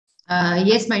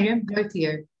Yes, my dear, you're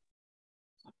clear.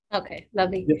 Okay,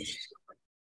 lovely.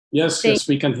 Yes,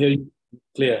 we can hear you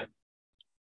clear.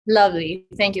 Lovely.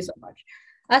 Thank you so much.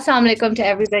 Assalamu alaikum to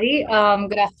everybody.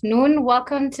 Good afternoon.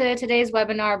 Welcome to today's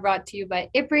webinar brought to you by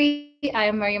IPRI. I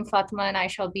am Mariam Fatima and I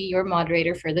shall be your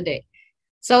moderator for the day.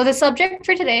 So the subject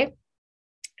for today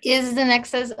is the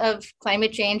nexus of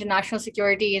climate change and national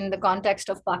security in the context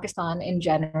of Pakistan in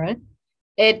general.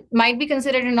 It might be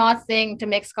considered an odd thing to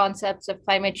mix concepts of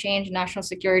climate change and national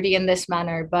security in this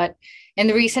manner, but in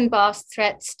the recent past,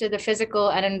 threats to the physical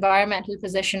and environmental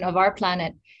position of our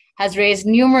planet has raised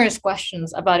numerous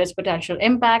questions about its potential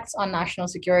impacts on national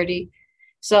security.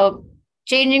 So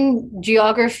changing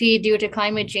geography due to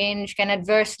climate change can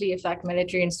adversely affect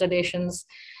military installations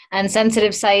and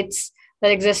sensitive sites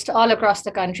that exist all across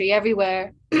the country,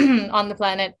 everywhere on the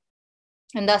planet,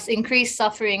 and thus increase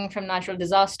suffering from natural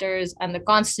disasters and the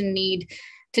constant need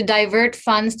to divert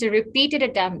funds to repeated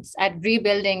attempts at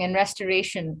rebuilding and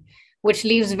restoration, which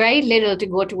leaves very little to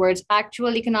go towards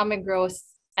actual economic growth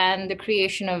and the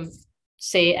creation of,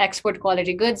 say, export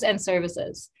quality goods and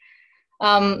services.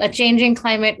 A changing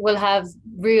climate will have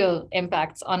real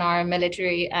impacts on our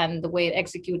military and the way it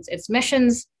executes its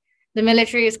missions. The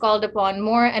military is called upon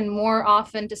more and more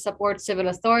often to support civil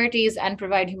authorities and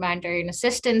provide humanitarian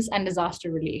assistance and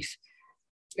disaster relief.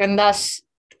 And thus,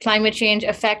 climate change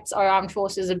affects our armed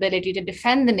forces' ability to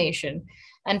defend the nation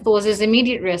and poses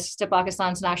immediate risks to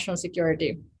Pakistan's national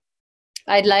security.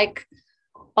 I'd like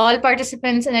all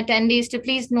participants and attendees to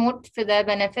please note for their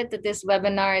benefit that this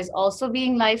webinar is also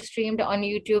being live streamed on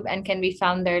YouTube and can be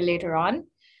found there later on.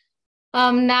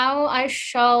 Now I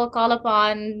shall call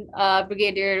upon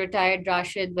Brigadier Retired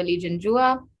Rashid Wali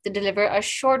Janjua to deliver a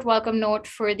short welcome note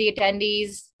for the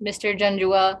attendees. Mr.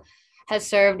 Janjua has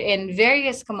served in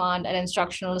various command and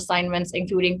instructional assignments,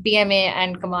 including PMA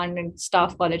and Command and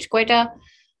Staff College, Quetta,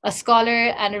 a scholar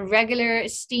and a regular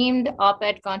esteemed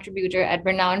op-ed contributor at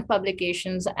renowned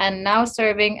publications, and now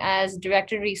serving as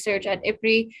Director Research at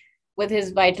IPRI with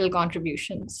his vital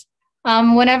contributions.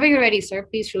 Whenever you're ready, sir,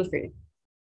 please feel free.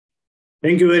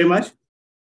 Thank you very much.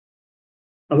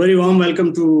 A very warm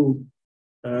welcome to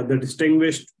the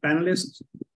distinguished panelists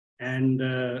and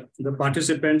the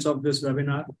participants of this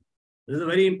webinar. This is a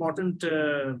very important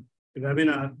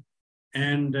webinar,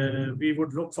 and we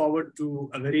would look forward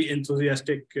to a very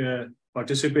enthusiastic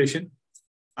participation.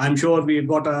 I'm sure we've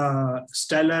got a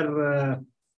stellar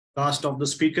cast of the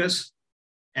speakers,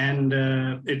 and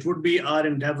it would be our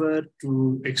endeavor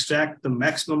to extract the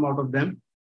maximum out of them.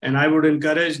 And I would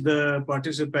encourage the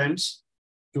participants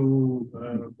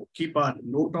to keep a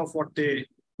note of what they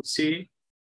say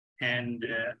and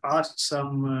ask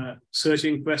some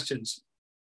searching questions,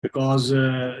 because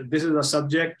this is a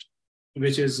subject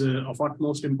which is of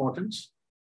utmost importance.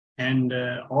 And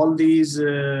all these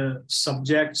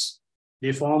subjects,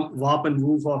 they form warp and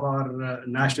woof of our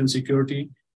national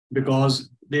security, because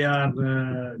they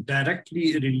are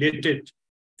directly related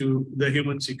to the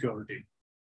human security.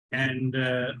 And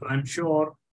I'm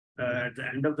sure at the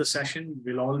end of the session,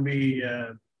 we'll all be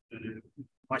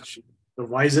much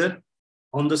wiser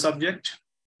on the subject.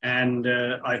 And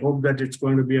I hope that it's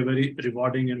going to be a very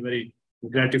rewarding and very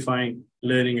gratifying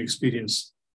learning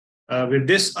experience. With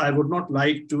this, I would not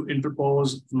like to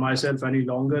interpose myself any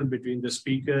longer between the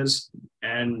speakers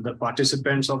and the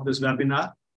participants of this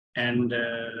webinar. And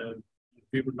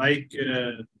we would like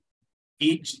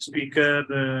each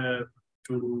speaker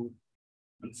to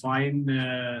confine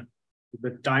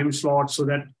the time slot so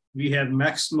that we have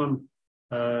maximum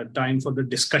time for the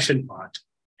discussion part.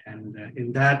 And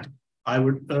in that, I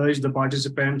would urge the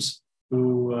participants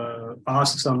to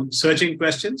ask some searching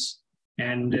questions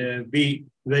and be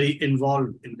very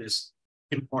involved in this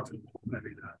important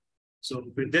webinar. So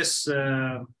with this,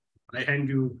 I hand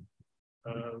you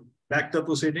back the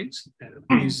proceedings.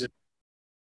 Please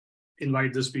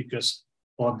invite the speakers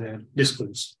for their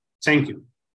discourse. Thank you.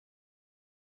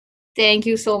 Thank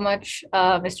you so much,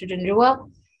 Mr.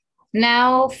 Janjua.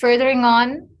 Now, furthering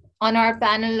on our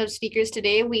panel of speakers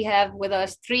today, we have with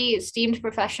us three esteemed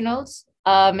professionals,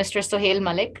 Mr. Sohail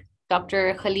Malik,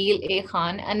 Dr. Khalil A.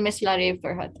 Khan, and Ms. Larev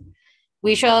Farhat.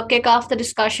 We shall kick off the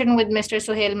discussion with Mr.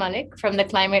 Sohail Malik from the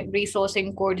Climate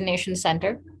Resourcing Coordination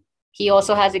Center. He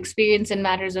also has experience in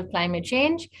matters of climate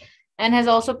change and has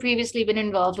also previously been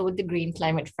involved with the Green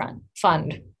Climate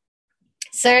Fund.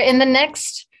 Sir, in the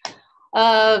next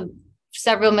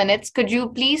several minutes, could you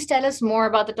please tell us more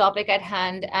about the topic at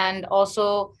hand and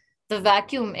also the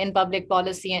vacuum in public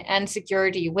policy and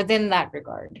security within that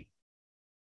regard?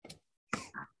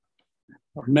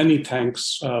 Many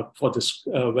thanks for this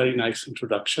very nice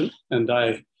introduction. And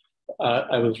I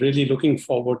was really looking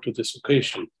forward to this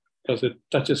occasion, because it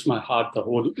touches my heart, the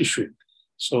whole issue.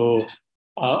 So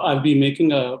I'll be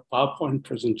making a PowerPoint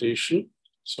presentation.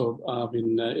 So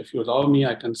if you allow me,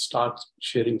 I can start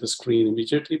sharing the screen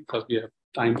immediately because we have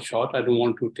time short. I don't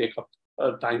want to take up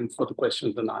time for the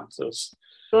questions and answers.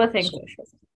 Sure thing. So,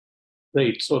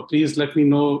 great. So please let me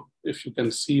know if you can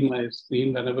see my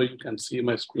screen, whenever you can see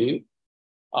my screen.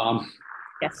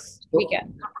 Yes, we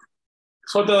can.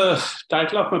 So the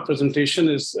title of my presentation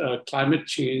is Climate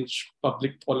Change,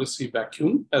 Public Policy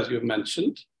Vacuum, as you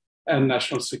mentioned, and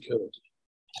National Security.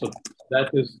 So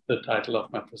that is the title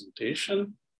of my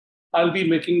presentation. I'll be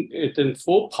making it in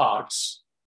 4 parts.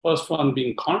 First one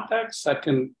being context,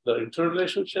 second, the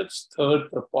interrelationships, third,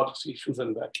 the policy issues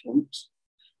and vacuums,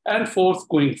 and fourth,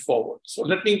 going forward. So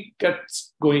let me get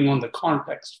going on the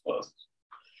context first.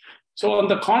 So on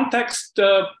the context,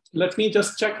 let me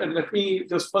just check and let me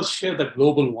just first share the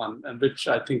global one, and which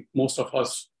I think most of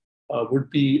us would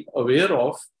be aware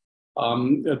of,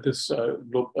 this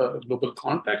global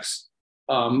context.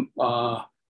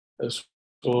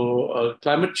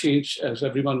 Climate change, as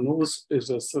everyone knows, is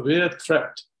a severe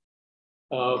threat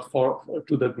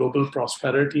to the global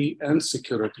prosperity and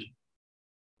security.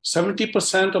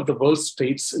 70% of the world's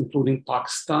states, including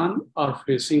Pakistan, are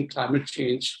facing climate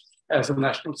change as a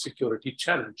national security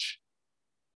challenge.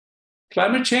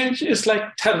 Climate change is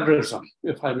like terrorism,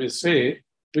 if I may say,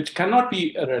 which cannot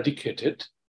be eradicated,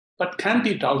 but can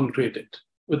be downgraded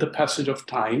with the passage of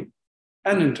time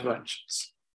and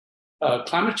interventions.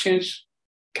 Climate change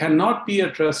cannot be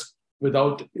addressed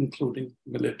without including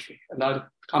military, and I'll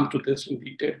come to this in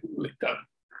detail later.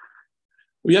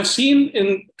 We have seen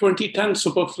in 2010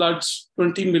 super floods,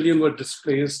 20 million were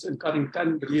displaced, incurring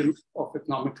 10 billion of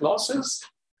economic losses.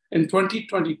 In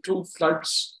 2022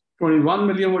 floods, 21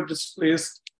 million were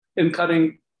displaced,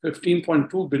 incurring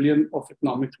 15.2 billion of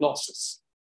economic losses.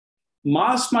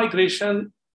 Mass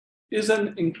migration is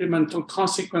an incremental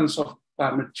consequence of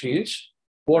climate change.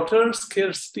 Water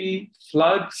scarcity,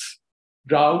 floods,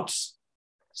 droughts,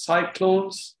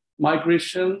 cyclones,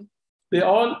 migration, they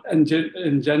all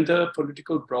engender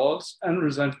political brawls and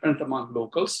resentment among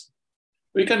locals.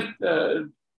 We can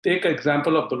take an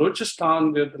example of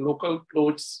Balochistan, where the local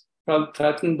Balochs felt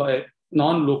threatened by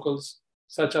non-locals,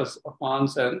 such as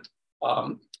Afghans and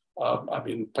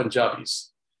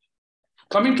Punjabis.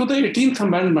 Coming to the 18th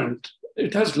Amendment,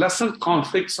 it has lessened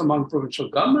conflicts among provincial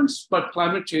governments, but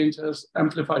climate change has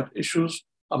amplified issues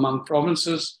among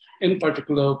provinces. In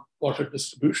particular, water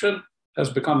distribution has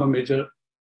become a major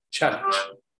challenge.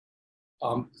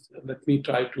 Let me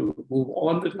try to move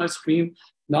on with my screen.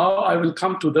 Now I will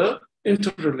come to the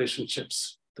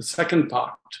interrelationships, the second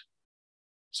part.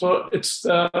 So it's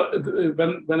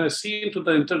when I see into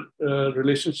the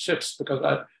interrelationships,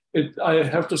 because I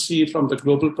have to see it from the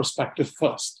global perspective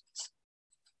first.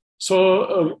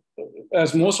 So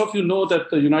as most of you know, that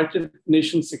the United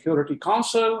Nations Security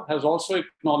Council has also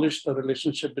acknowledged the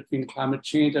relationship between climate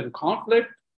change and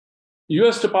conflict.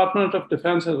 US Department of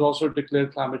Defense has also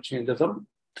declared climate change as a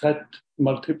threat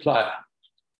multiplier.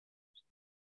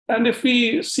 And if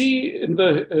we see in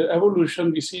the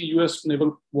evolution, we see US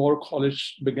Naval War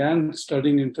College began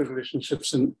studying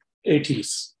interrelationships in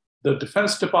 80s. The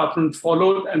Defense Department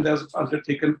followed and has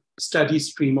undertaken a steady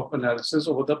stream of analysis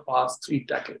over the past 3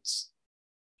 decades.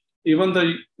 Even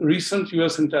the recent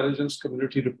US intelligence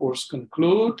community reports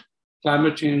conclude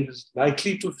climate change is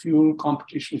likely to fuel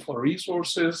competition for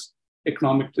resources,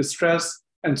 economic distress,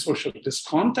 and social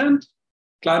discontent.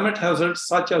 Climate hazards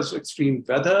such as extreme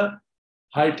weather,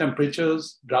 high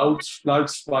temperatures, droughts,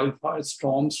 floods, wildfires,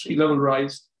 storms, sea level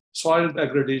rise, soil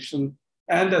degradation,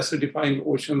 and acidifying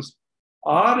oceans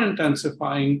are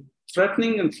intensifying,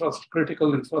 threatening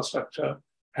critical infrastructure,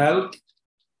 health,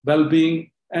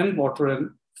 well-being, and water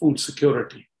and food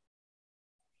security.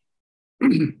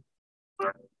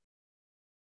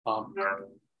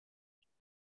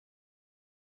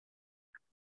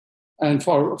 And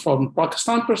from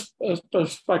Pakistan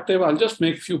perspective, I'll just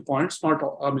make a few points.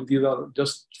 These are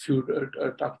just few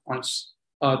touch points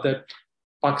that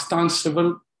Pakistan's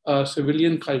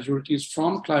civilian casualties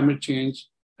from climate change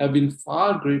have been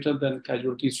far greater than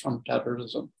casualties from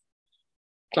terrorism.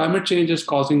 Climate change is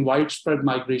causing widespread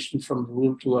migration from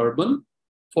rural to urban,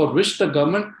 for which the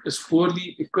government is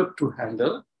poorly equipped to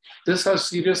handle. This has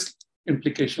serious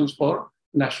implications for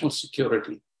national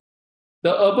security.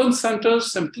 The urban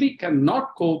centers simply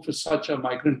cannot cope with such a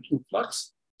migrant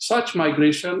influx. Such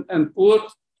migration and poor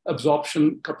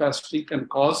absorption capacity can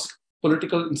cause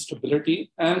political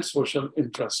instability and social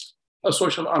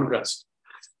unrest.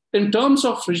 In terms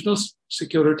of regional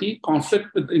security, conflict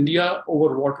with India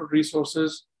over water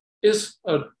resources is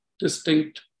a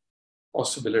distinct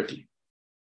possibility.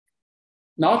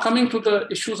 Now coming to the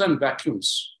issues and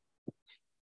vacuums.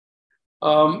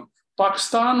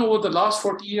 Pakistan over the last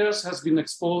 40 years has been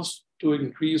exposed to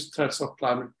increased threats of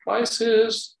climate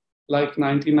crisis, like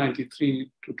 1993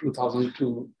 to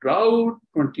 2002 drought,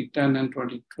 2010 and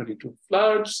 2022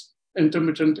 floods,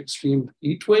 intermittent extreme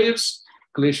heat waves,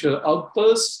 glacier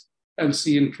outbursts, and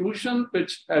sea intrusion,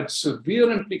 which had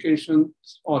severe implications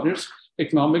on its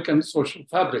economic and social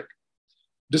fabric.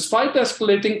 Despite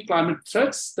escalating climate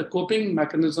threats, the coping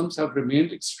mechanisms have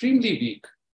remained extremely weak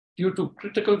due to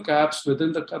critical gaps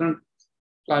within the current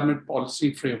climate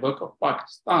policy framework of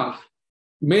Pakistan,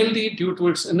 mainly due to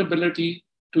its inability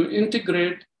to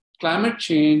integrate climate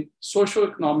change,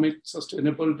 socio-economic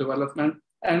sustainable development,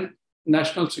 and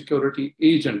national security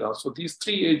agenda. So these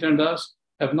three agendas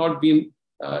have not been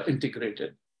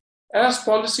integrated. As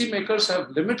policymakers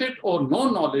have limited or no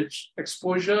knowledge,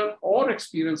 exposure, or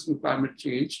experience in climate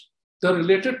change, the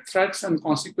related threats and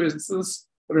consequences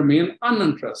remain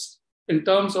unaddressed in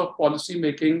terms of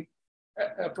policymaking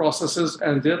processes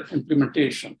and their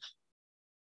implementation.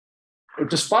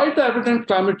 Despite the evident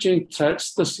climate change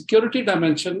threats, the security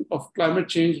dimension of climate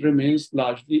change remains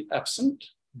largely absent,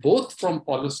 both from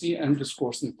policy and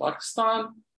discourse in Pakistan.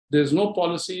 There's no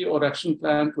policy or action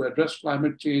plan to address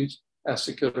climate change as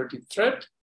security threat.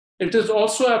 It is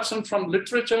also absent from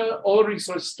literature or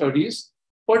research studies,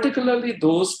 particularly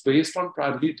those based on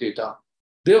primary data,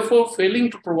 therefore failing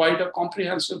to provide a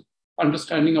comprehensive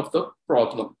understanding of the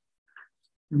problem.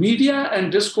 Media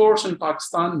and discourse in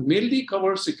Pakistan mainly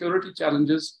cover security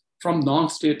challenges from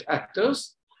non-state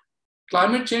actors.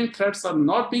 Climate change threats are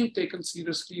not being taken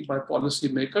seriously by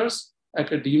policymakers,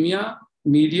 academia,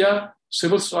 media,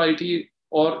 civil society,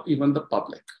 or even the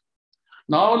public.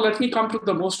 Now, let me come to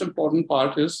the most important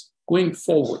part is going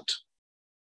forward.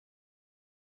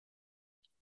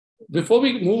 Before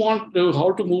we move on to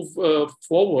how to move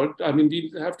forward, I mean,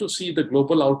 we have to see the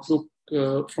global outlook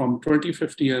from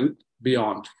 2050 and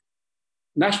beyond.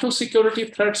 National security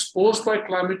threats posed by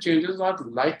climate changes are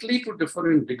likely to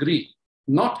differ in degree,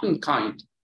 not in kind.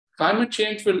 Climate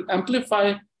change will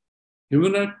amplify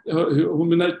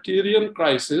humanitarian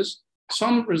crises,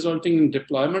 some resulting in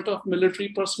deployment of military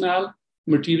personnel,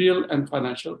 material and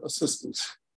financial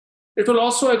assistance. It will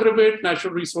also aggravate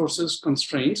natural resources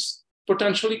constraints,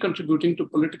 potentially contributing to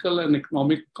political and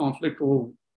economic conflict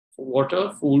over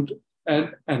water, food,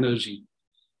 and energy.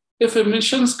 If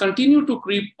emissions continue to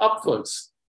creep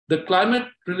upwards, the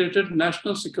climate-related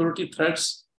national security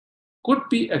threats could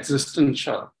be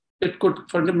existential. It could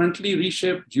fundamentally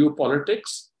reshape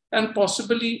geopolitics and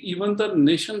possibly even the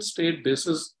nation-state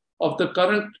basis of the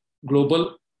current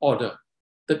global order.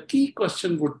 The key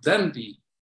question would then be,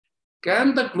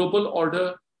 can the global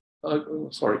order,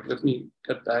 sorry, let me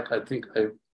get back, I think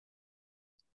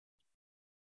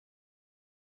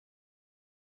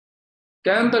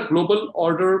can the global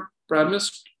order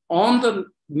premised on the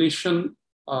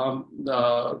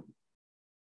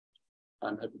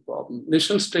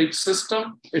nation-state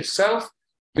system itself,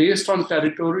 based on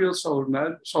territorial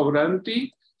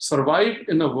sovereignty, survive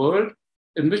in a world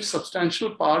in which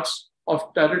substantial parts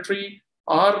of territory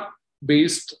are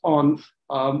based on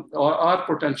or are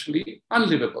potentially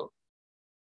unlivable?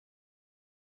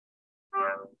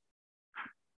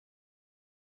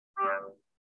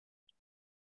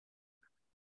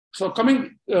 So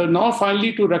coming now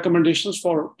finally to recommendations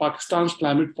for Pakistan's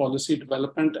climate policy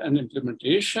development and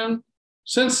implementation.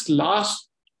 Since last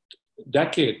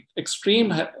decade,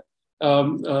 extreme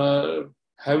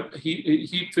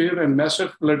heat wave and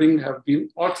massive flooding have been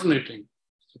alternating,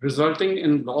 resulting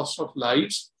in loss of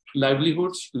lives,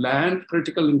 livelihoods, land,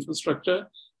 critical infrastructure,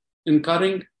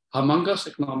 incurring humongous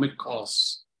economic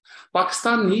costs.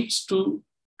 Pakistan needs to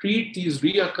treat these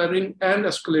reoccurring and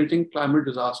escalating climate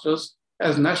disasters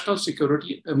as national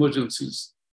security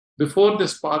emergencies before they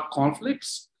spark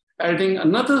conflicts, adding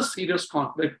another serious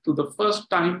conflict to the first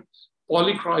time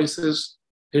polycrisis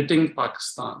hitting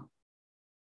Pakistan.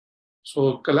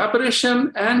 So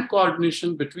collaboration and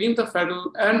coordination between the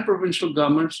federal and provincial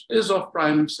governments is of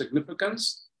prime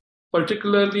significance,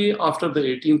 particularly after the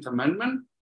 18th Amendment,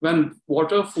 when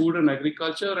water, food, and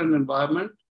agriculture and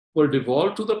environment were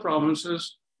devolved to the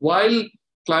provinces, while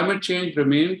climate change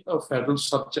remained a federal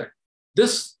subject.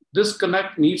 This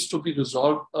disconnect needs to be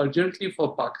resolved urgently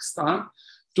for Pakistan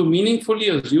to meaningfully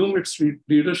assume its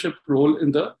leadership role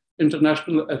in the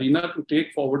international arena to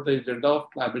take forward the agenda of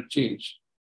climate change.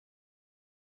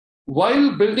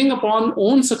 While building upon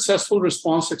own successful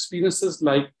response experiences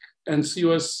like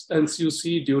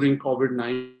NCUC during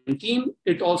COVID-19,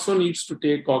 it also needs to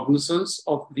take cognizance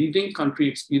of leading country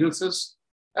experiences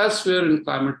elsewhere in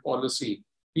climate policy.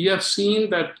 We have seen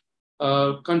that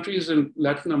countries in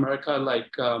Latin America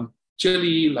like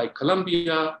Chile, like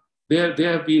Colombia, they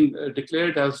have been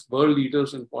declared as world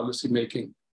leaders in policy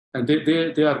making. And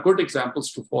they are good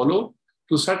examples to follow,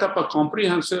 to set up a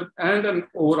comprehensive and an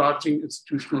overarching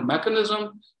institutional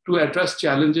mechanism to address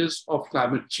challenges of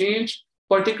climate change,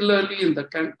 particularly in the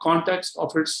context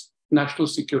of its national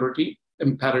security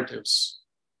imperatives.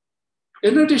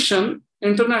 In addition,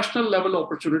 international level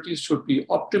opportunities should be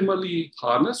optimally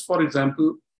harnessed. For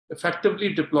example,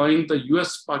 effectively deploying the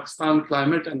US-Pakistan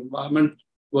Climate and Environment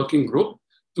Working Group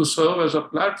to serve as a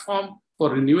platform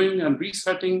for renewing and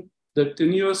resetting the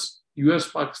tenuous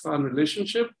US-Pakistan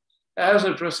relationship as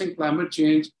addressing climate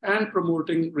change and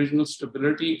promoting regional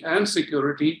stability and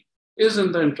security is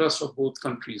in the interest of both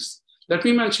countries. Let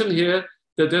me mention here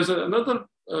that there's another,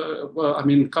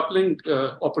 coupling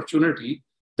opportunity.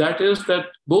 That is that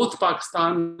both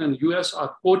Pakistan and US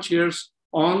are co-chairs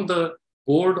on the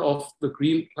board of the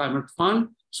Green Climate Fund.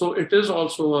 So it is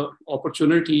also an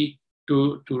opportunity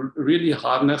to really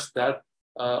harness that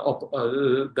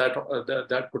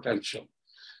potential.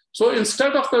 So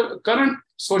instead of the current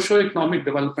socio-economic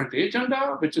development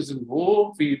agenda, which is in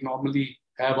vogue, we normally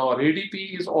have our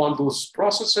ADPs, all those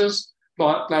processes,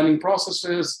 planning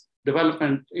processes,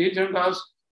 development agendas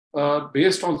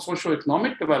based on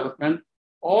socio-economic development.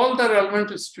 All the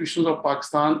relevant institutions of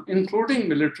Pakistan, including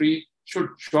military, should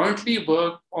jointly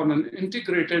work on an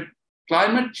integrated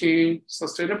climate change,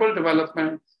 sustainable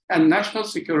development, and national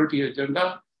security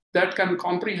agenda that can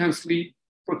comprehensively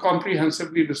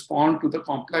respond to the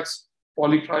complex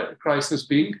crisis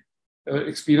being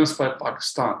experienced by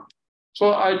Pakistan.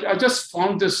 So I just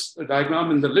found this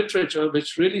diagram in the literature,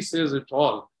 which really says it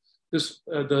all.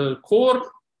 The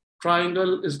core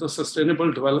triangle is the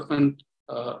sustainable development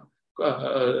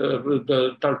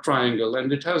the triangle,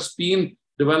 and it has been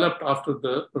developed after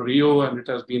the Rio, and it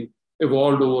has been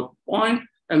evolved over point,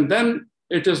 and then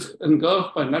it is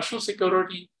engulfed by national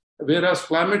security, whereas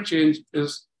climate change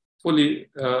is fully,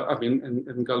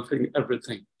 engulfing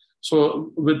everything.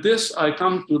 So with this, I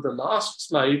come to the last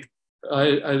slide.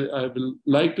 I will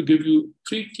like to give you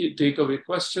 3 key takeaway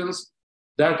questions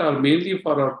that are mainly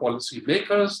for our policy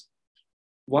makers.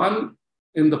 One,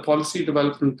 in the policy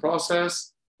development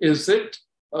process, is it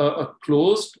a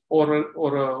closed or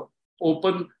a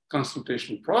open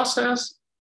consultation process?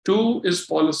 2, is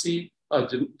policy a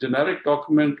generic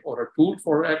document or a tool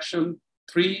for action?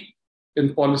 3,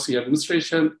 in policy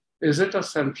administration, is it a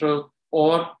central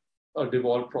or a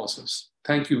devolved process?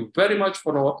 Thank you very much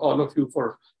for all of you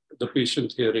for the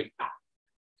patient hearing.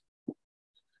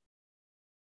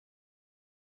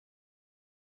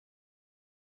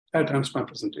 That ends my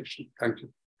presentation. Thank you.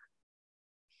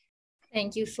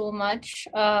 Thank you so much,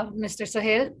 Mr.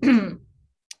 Sohail.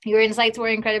 Your insights were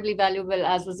incredibly valuable,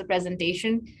 as was the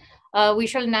presentation. We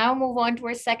shall now move on to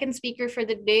our second speaker for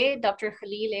the day, Dr.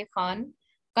 Khalil Khan,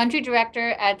 Country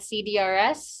Director at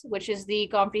CDRS, which is the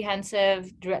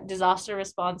Comprehensive Disaster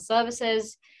Response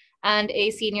Services, and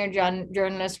a senior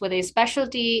journalist with a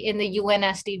specialty in the UN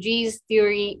SDGs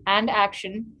theory and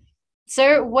action.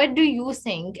 Sir, what do you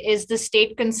think is the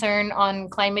state concern on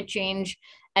climate change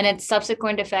and its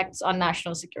subsequent effects on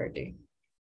national security?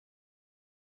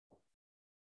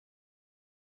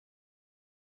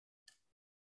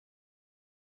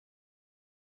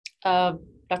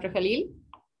 Dr. Khalil?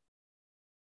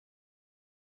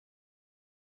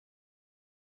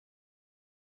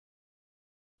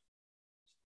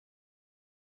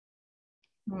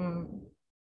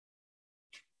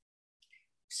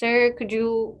 Sir, could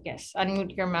you, yes,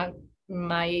 unmute your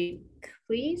mic,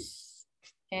 please?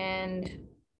 And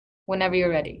whenever you're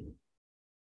ready.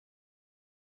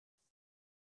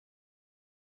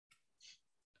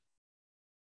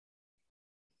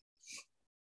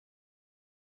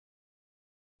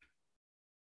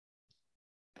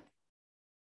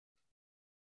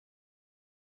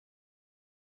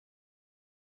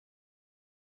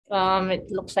 It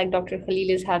looks like Dr. Khalil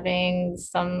is having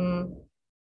some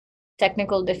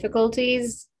technical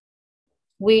difficulties.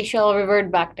 We shall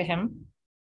revert back to him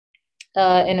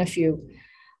in a few.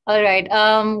 All right,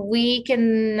 we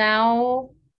can now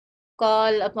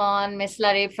call upon Ms.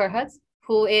 Lareb Farhat,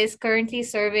 who is currently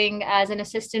serving as an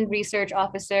assistant research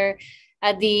officer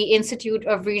at the Institute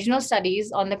of Regional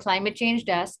Studies on the Climate Change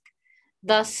Desk.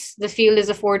 Thus, the field is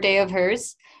a forte of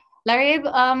hers. Lareb,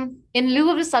 in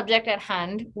lieu of the subject at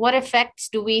hand, what effects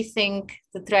do we think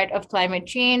the threat of climate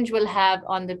change will have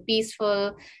on the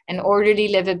peaceful and orderly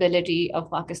livability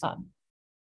of Pakistan?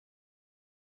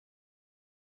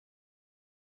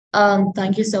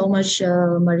 Thank you so much,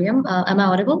 Mariam. Am I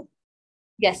audible?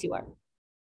 Yes, you are.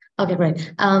 Okay,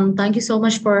 great. Thank you so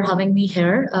much for having me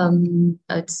here.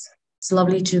 It's It's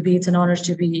lovely to be, it's an honor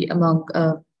to be among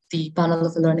the panel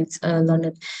of learned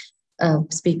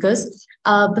speakers.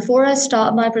 Before I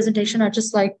start my presentation, I'd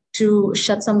just like to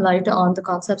shed some light on the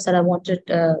concepts that I wanted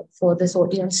for this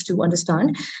audience to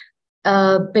understand.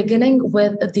 Beginning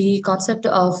with the concept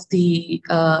of the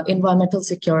environmental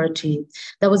security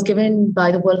that was given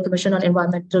by the World Commission on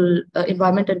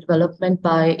Environment and Development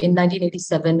in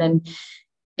 1987, and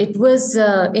it was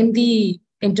in the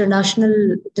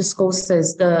international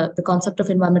discourses. The concept of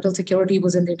environmental security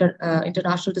was in the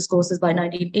international discourses by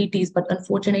 1980s, but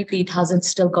unfortunately, it hasn't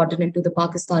still gotten into the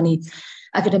Pakistani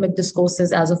academic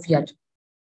discourses as of yet.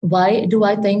 Why do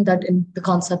I think that the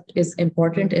concept is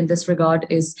important in this regard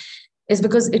is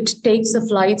because it takes the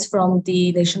flights from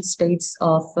the nation states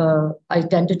of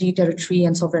identity, territory,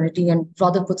 and sovereignty, and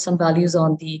rather puts some values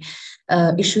on the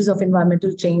issues of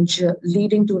environmental change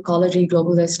leading to ecology,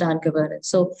 global west, and governance.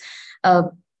 So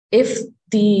if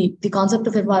the concept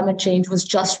of environment change was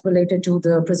just related to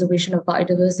the preservation of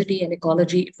biodiversity and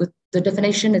ecology, the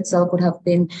definition itself would have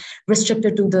been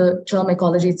restricted to the term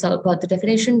ecology itself, but the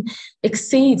definition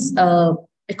exceeds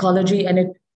ecology, and it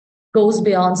goes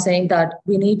beyond saying that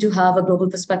we need to have a global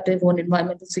perspective on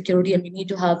environmental security, and we need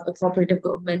to have a cooperative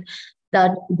government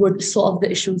that would solve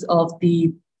the issues of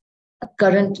the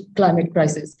current climate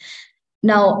crisis.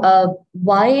 Now,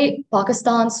 why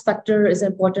Pakistan's factor is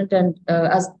important, and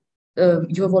as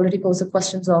you have already posed the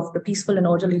questions of the peaceful and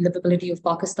orderly livability of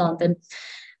Pakistan, then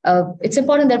it's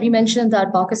important that we mention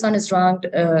that Pakistan is ranked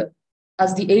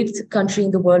as the 8th country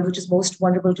in the world which is most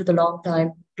vulnerable to the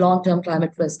long-term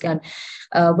climate risk. And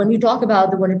when we talk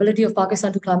about the vulnerability of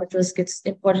Pakistan to climate risk, it's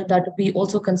important that we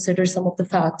also consider some of the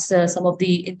facts, some of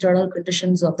the internal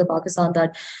conditions of the Pakistan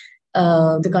that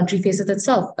the country faces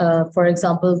itself. For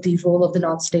example, the role of the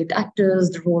non-state actors,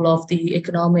 the role of the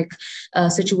economic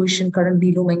situation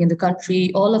currently looming in the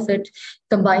country, all of it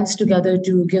combines together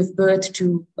to give birth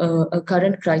to a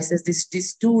current crisis.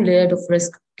 This two-layered of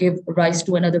risk give rise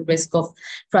to another risk of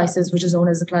crisis, which is known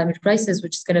as the climate crisis,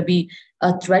 which is going to be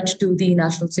a threat to the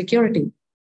national security.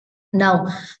 Now,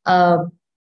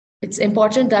 it's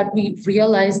important that we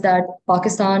realize that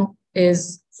Pakistan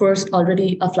is first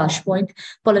already a flashpoint,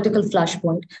 political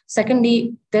flashpoint.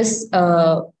 Secondly, this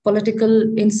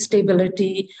political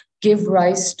instability give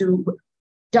rise to,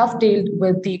 dovetailed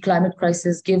with the climate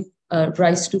crisis, give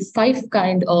rise to 5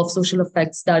 kind of social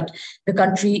effects that the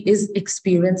country is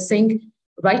experiencing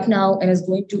right now and is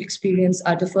going to experience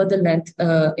at a further length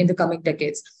in the coming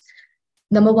decades.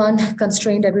 Number 1,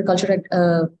 constrained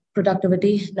agricultural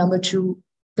productivity. Number 2,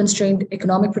 constrained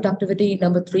economic productivity.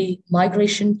 Number 3,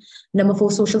 migration. Number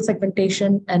 4, social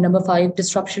segmentation. And number 5,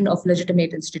 disruption of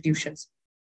legitimate institutions.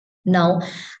 Now,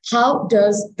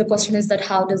 the question is that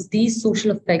how does these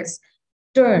social effects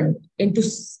turn into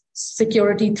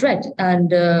security threat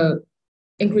and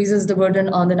increases the burden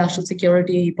on the national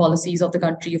security policies of the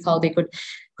country of how they could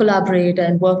collaborate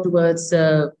and work towards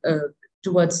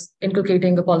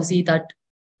inculcating a policy that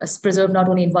preserve not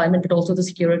only environment, but also the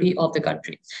security of the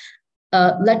country.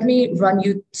 Let me run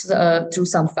you through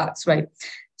some facts, right?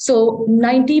 So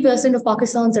 90% of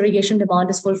Pakistan's irrigation demand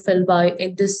is fulfilled by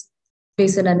Indus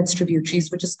Basin and its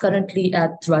tributaries, which is currently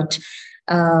at threat.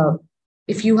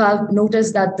 If you have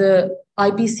noticed that the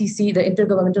IPCC, the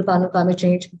Intergovernmental Panel on Climate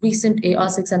Change, recent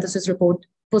AR6 synthesis report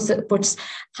puts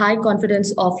high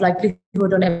confidence of likelihood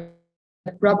on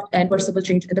abrupt and perceptible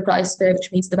change in the cryosphere,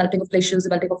 which means the melting of glaciers, the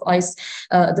melting of ice,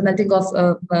 the melting of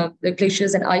the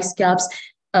glaciers and ice caps,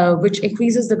 which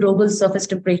increases the global surface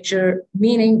temperature,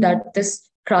 meaning that this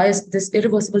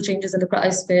irreversible changes in the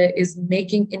cryosphere is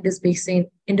making Indus Basin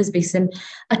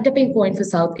a tipping point for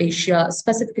South Asia,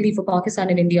 specifically for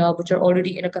Pakistan and India, which are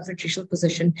already in a confrontational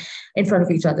position in front of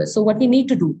each other. So what we need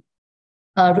to do,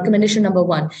 recommendation number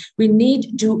 1, we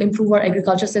need to improve our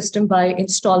agriculture system by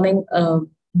installing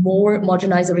more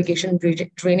modernized irrigation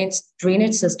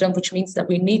drainage system, which means that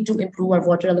we need to improve our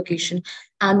water allocation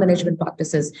and management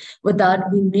practices. With that,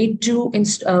 we need to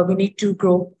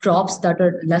grow crops that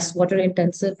are less water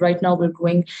intensive. Right now, we're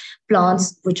growing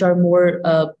plants which are more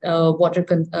water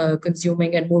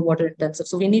consuming and more water intensive.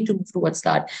 So we need to move towards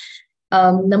that.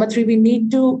 Number 3, we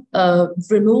need to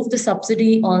remove the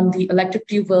subsidy on the electric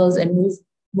tube wells and move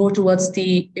more towards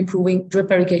the improving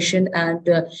drip irrigation and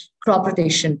crop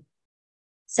rotation.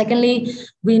 Secondly,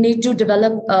 we need to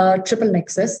develop a triple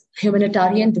nexus,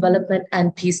 humanitarian, development,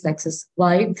 and peace nexus.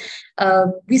 Why?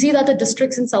 We see that the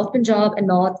districts in South Punjab and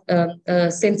North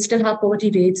still have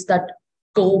poverty rates that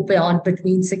go beyond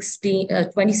between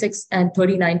 26 and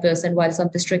 39%, while some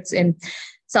districts in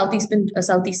Southeast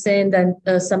Sindh,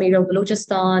 and some area of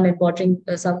Balochistan, and bordering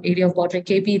some area of bordering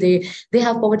KP, they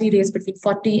have poverty rates between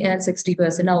 40 and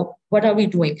 60%. Now, what are we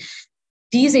doing?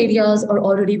 These areas are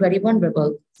already very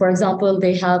vulnerable. For example,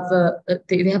 they have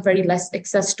very less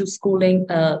access to schooling,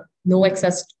 no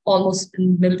access, almost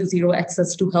nil to zero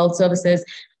access to health services,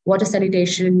 water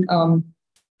sanitation,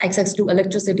 access to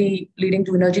electricity, leading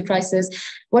to energy crisis.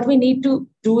 What we need to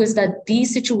do is that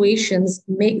these situations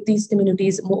make these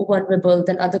communities more vulnerable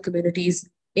than other communities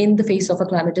in the face of a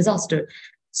climate disaster.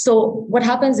 So what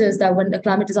happens is that when a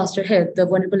climate disaster hits, the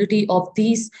vulnerability of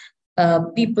these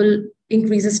people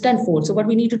increases tenfold. So what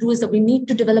we need to do is that we need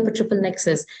to develop a triple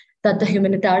nexus, that the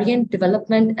humanitarian,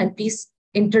 development, and peace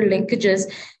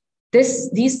interlinkages,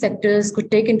 these sectors could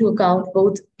take into account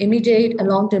both immediate and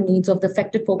long-term needs of the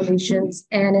affected populations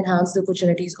and enhance the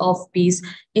opportunities of peace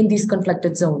in these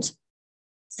conflicted zones.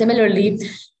 Similarly,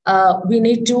 we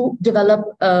need to develop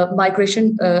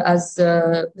migration, as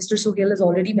Mr. Suhail has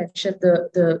already mentioned,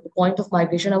 the point of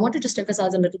migration. I want to just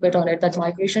emphasize a little bit on it, that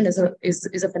migration is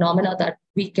a phenomena that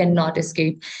we cannot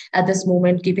escape at this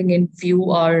moment, keeping in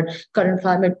view our current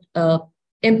climate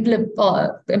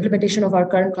implementation of our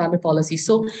current climate policy.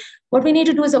 So what we need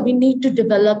to do is that we need to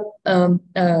develop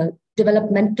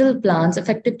developmental plans,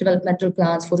 effective developmental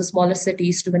plans for the smaller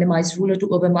cities to minimize rural to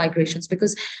urban migrations.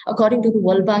 Because according to the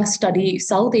World Bank study,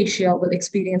 South Asia will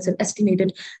experience an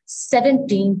estimated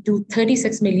 17 to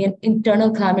 36 million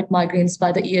internal climate migrants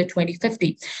by the year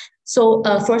 2050. So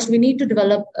first, we need to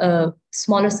develop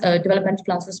smaller development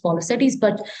plans for smaller cities,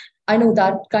 but I know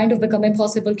that kind of become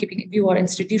impossible keeping in view our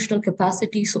institutional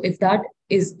capacity. So if that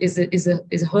is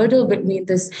a hurdle between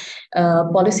this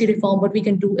policy reform, what we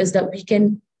can do is that we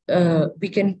can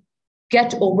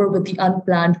get over with the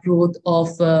unplanned growth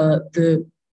of the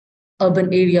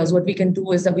urban areas. What we can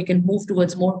do is that we can move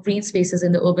towards more green spaces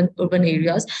in the urban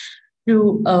areas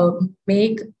to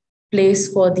make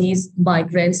place for these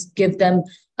migrants, give them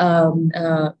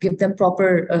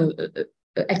proper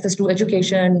access to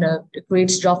education,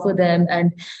 create job for them,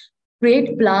 and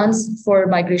create plans for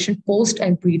migration post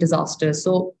and pre-disaster.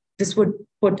 So this would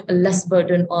put a less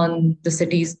burden on the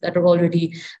cities that are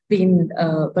already being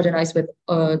burdenized with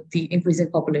the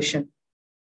increasing population.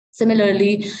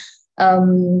 Similarly,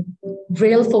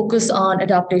 real focus on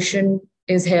adaptation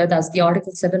is here. That's the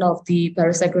Article 7 of the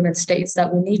Paris Agreement states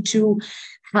that we need to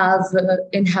have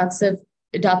enhanced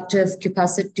adaptive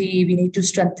capacity. We need to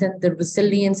strengthen the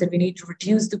resilience, and we need to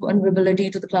reduce the vulnerability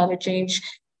to the climate change,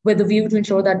 with a view to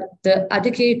ensure that the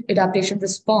adequate adaptation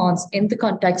response in the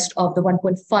context of the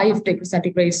 1.5 degree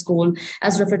centigrade goal,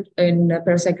 as referred in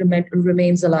Paris Agreement,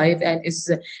 remains alive and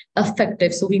is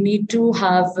effective. So we need to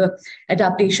have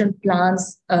adaptation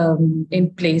plans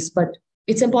in place. But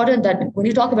it's important that when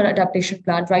you talk about adaptation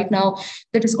plan, right now,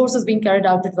 the discourse is being carried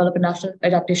out to develop a national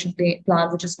adaptation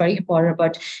plan, which is very important,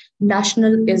 but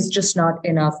national is just not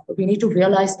enough. We need to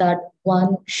realize that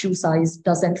one shoe size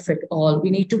doesn't fit all.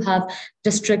 We need to have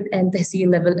district and tehsil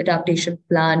level adaptation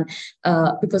plan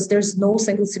because there's no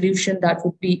single solution that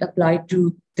would be applied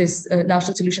to this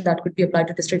national solution that could be applied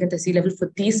to district and tehsil level.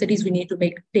 For these cities, we need to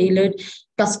make tailored,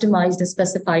 customized, and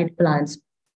specified plans.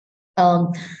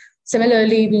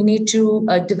 Similarly, we need to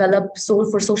develop,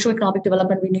 for social economic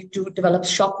development, we need to develop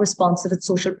shock responsive and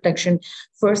social protection.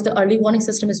 First, the early warning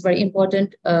system is very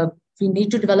important. We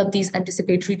need to develop these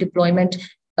anticipatory deployment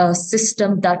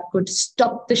system that could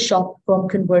stop the shock from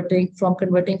converting from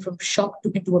shock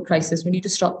into a crisis. We need to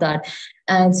stop that.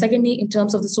 And secondly, in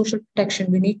terms of the social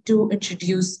protection, we need to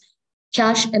introduce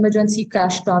emergency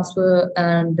cash transfer,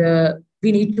 and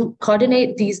we need to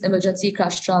coordinate these emergency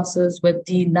cash transfers with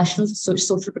the national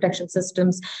social protection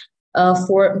systems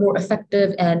for more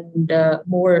effective and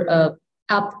more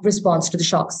apt response to the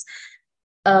shocks.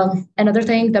 Another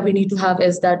thing that we need to have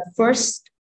is that first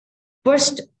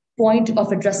point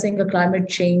of addressing a climate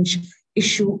change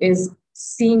issue is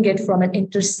seeing it from an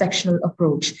intersectional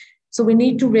approach. So we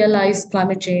need to realize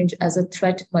climate change as a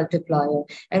threat multiplier.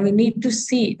 And we need to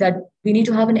see that we need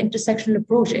to have an intersectional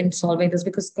approach in solving this,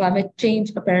 because climate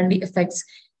change apparently affects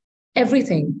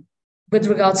everything with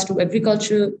regards to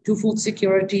agriculture, to food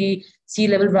security, sea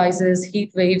level rises,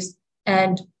 heat waves,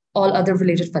 and all other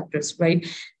related factors, right?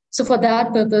 So for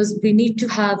that purpose, we need to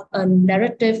have a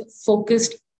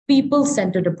narrative-focused,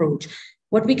 people-centered approach.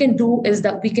 What we can do is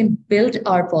that we can build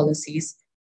our policies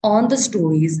on the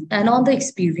stories and on the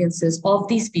experiences of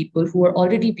these people who are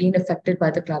already being affected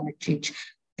by the climate change.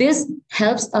 This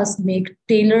helps us make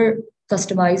tailored,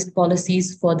 customized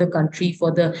policies for the country,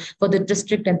 for the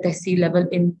district and tehsil level,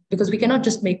 because we cannot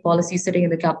just make policies sitting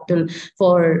in the capital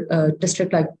for a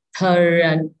district like Thar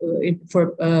and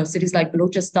for cities like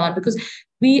Balochistan, because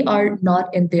we are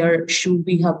not in their shoe.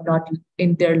 We have not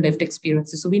in their lived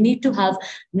experiences. So we need to have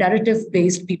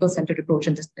narrative-based, people-centered approach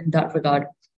in that regard.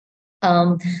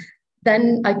 Um,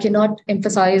 then I cannot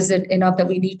emphasize it enough that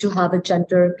we need to have a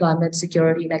gender climate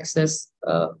security nexus,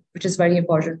 which is very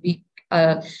important.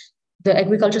 The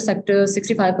agriculture sector,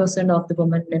 65% of the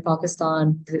women in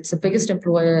Pakistan, it's the biggest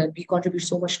employer. We contribute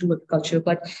so much to agriculture.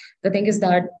 But the thing is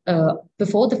that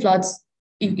before the floods,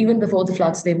 even before the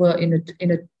floods, they were in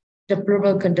a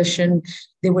deplorable condition.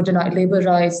 They were denied labor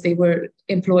rights. They were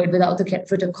employed without the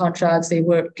written contracts. They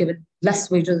were given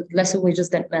lesser wages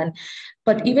than men.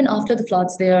 But even after the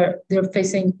floods, they're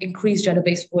facing increased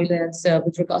gender-based violence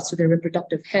with regards to their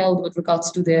reproductive health, with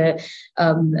regards to their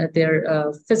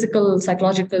physical,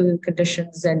 psychological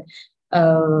conditions, and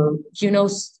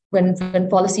when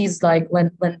policies like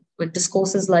when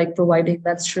discourses like providing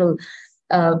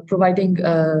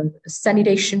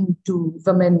sanitation to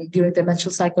women during their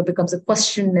menstrual cycle becomes a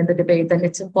question in the debate, then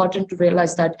it's important to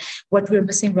realize that what we're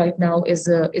missing right now is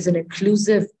an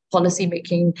inclusive policy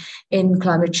making in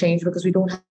climate change, because we don't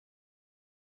have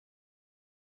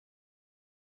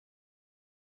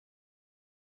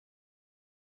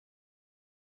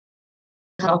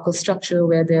patriarchal structure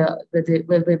where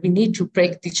we need to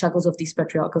break the shackles of these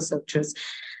patriarchal structures.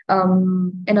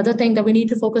 Another thing that we need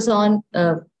to focus on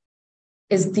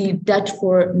is the debt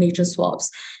for nature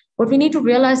swaps. What we need to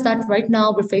realize that right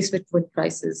now we're faced with twin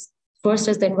crises. First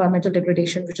is the environmental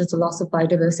degradation, which is the loss of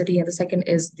biodiversity. And the second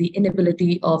is the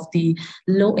inability of the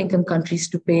low-income countries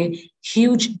to pay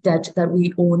huge debt that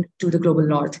we own to the global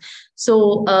north.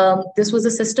 So this was a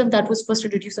system that was first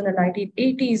introduced in the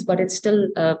 1980s, but it's still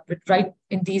right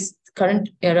in these current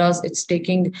eras, it's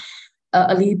taking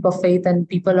a leap of faith, and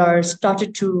people are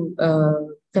started to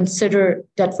consider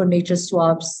debt for nature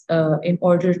swaps in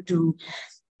order to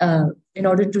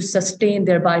sustain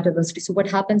their biodiversity. So what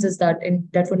happens is that in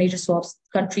debt for nature swaps,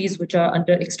 countries which are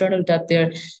under external debt,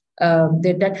 their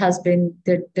debt has been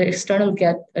their external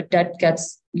debt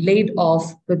gets laid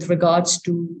off with regards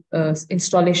to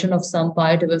installation of some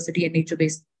biodiversity and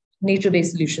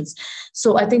nature-based solutions.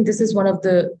 So I think this is one of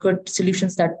the good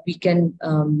solutions that we can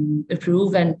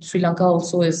improve. And Sri Lanka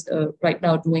also is right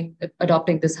now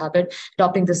adopting this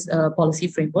policy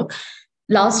framework.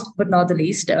 Last but not the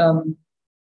least,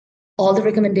 all the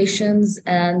recommendations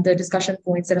and the discussion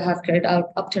points that I have carried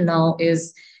out up till now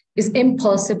is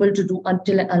impossible to do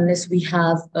unless we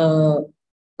have a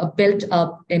built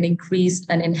up and increased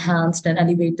and enhanced and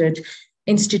elevated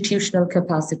institutional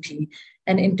capacity,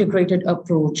 an integrated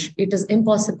approach. It is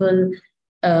impossible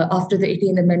after the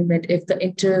 18th Amendment if the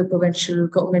interprovincial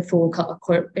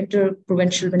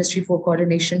Ministry for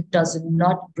Coordination does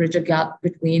not bridge a gap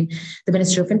between the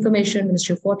Ministry of Information,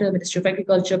 Ministry of Water, Ministry of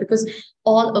Agriculture, because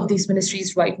all of these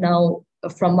ministries right now,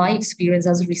 from my experience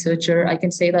as a researcher, I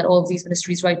can say that all of these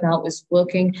ministries right now is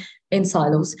working in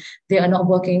silos. They are not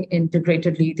working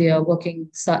integratedly. They are working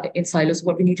in silos.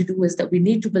 What we need to do is that we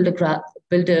need to build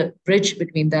a bridge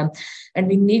between them, and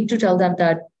we need to tell them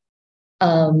that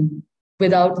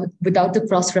without the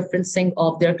cross-referencing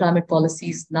of their climate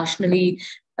policies nationally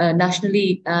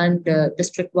and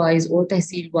district-wise or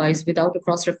tehsil-wise, without a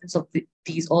cross-reference of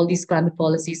all these climate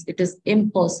policies, it is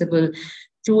impossible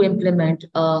to implement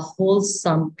a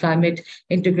wholesome climate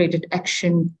integrated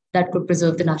action that could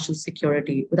preserve the national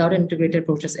security. Without an integrated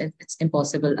approach, it's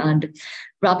impossible. And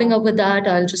wrapping up with that,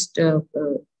 I'll just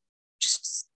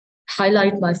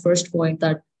highlight my first point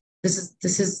that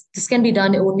this can be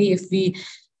done only if we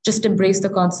just embrace the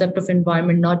concept of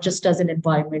environment, not just as an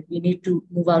environment. We need to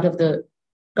move out of the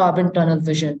carbon tunnel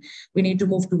vision. We need to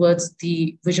move towards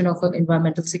the vision of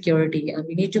environmental security, and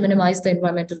we need to minimize the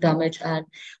environmental damage and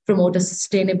promote a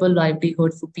sustainable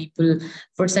livelihood for people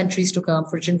for centuries to come,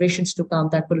 for generations to come,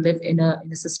 that will live in a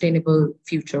sustainable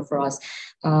future for us.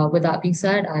 With that being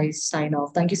said, I sign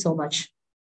off. Thank you so much.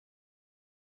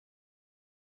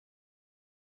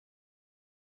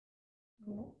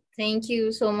 Thank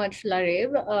you so much,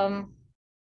 Larib.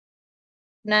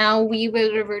 Now we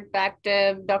will revert back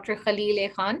to Dr. Khalil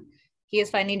Khan. He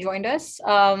has finally joined us.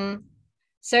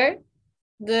 Sir,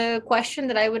 the question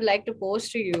that I would like to pose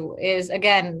to you is,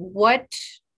 again, what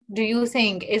do you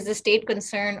think is the state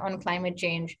concern on climate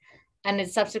change and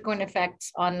its subsequent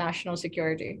effects on national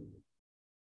security?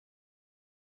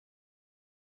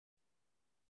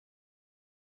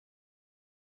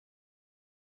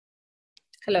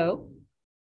 Hello?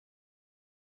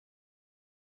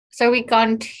 Sir, we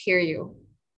can't hear you.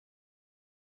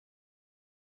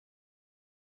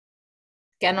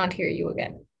 Cannot hear you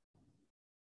again.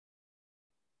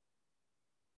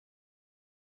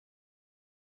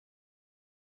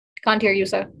 Can't hear you,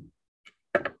 sir.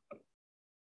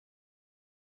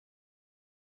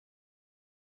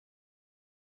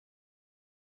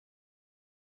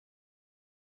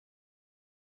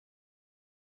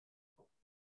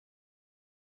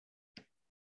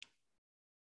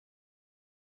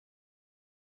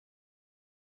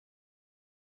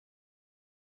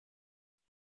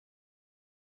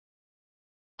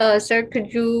 Sir,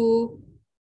 could you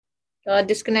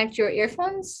disconnect your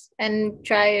earphones and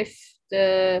try if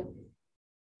the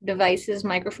device's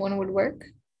microphone would work?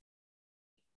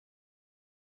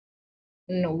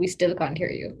 No, we still can't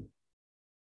hear you.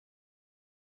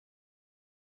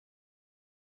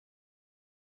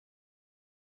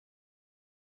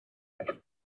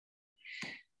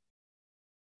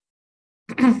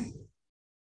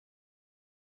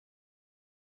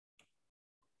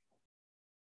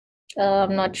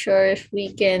 I'm not sure if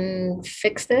we can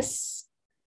fix this.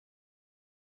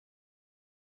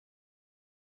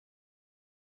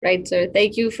 Right, sir.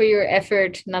 Thank you for your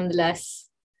effort nonetheless.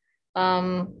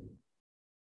 So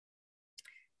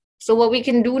what we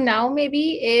can do now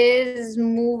maybe is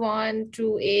move on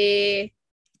to a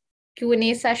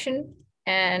Q&A session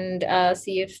and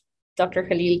see if Dr.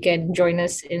 Khalil can join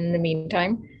us in the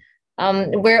meantime.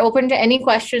 We're open to any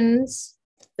questions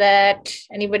that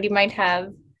anybody might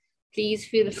have. Please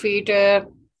feel free to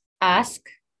ask.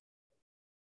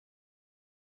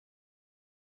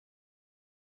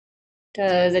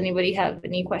 Does anybody have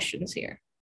any questions here?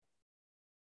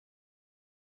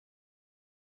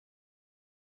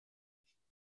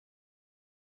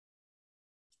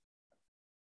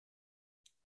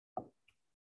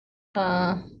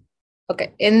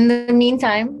 Okay, in the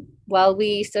meantime, while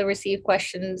we still receive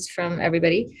questions from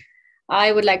everybody,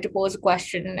 I would like to pose a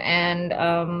question and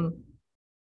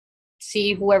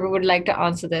see whoever would like to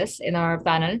answer this in our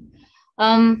panel.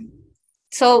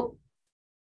 So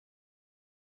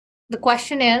the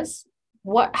question is,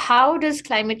 how does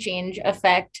climate change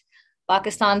affect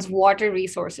Pakistan's water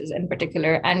resources in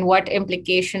particular, and what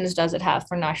implications does it have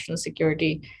for national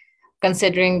security,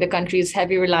 considering the country's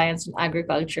heavy reliance on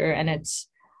agriculture and its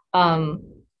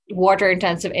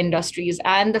water-intensive industries,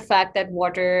 and the fact that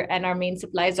water and our main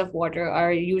supplies of water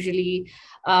are usually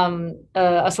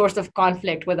a source of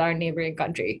conflict with our neighboring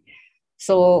country.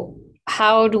 So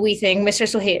how do we think, Mr.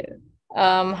 Suhail,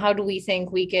 how do we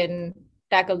think we can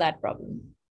tackle that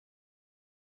problem?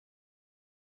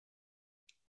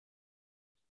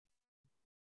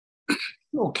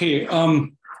 Okay,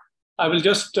 I will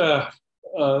just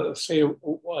say,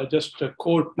 just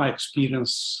quote my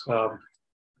experience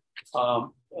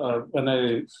when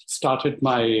I started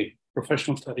my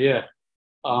professional career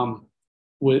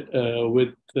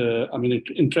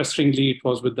interestingly, it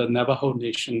was with the Navajo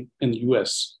Nation in the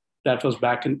US. That was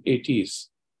back in the 80s.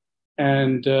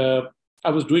 And I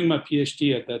was doing my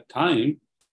PhD at that time,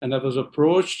 and I was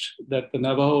approached that the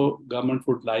Navajo government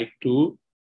would like to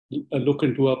look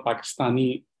into a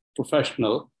Pakistani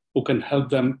professional who can help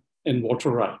them in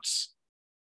water rights.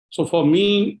 So for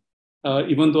me,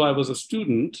 even though I was a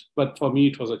student, but for me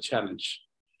it was a challenge.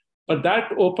 But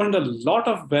that opened a lot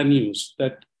of venues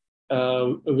that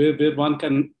where one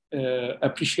can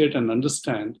appreciate and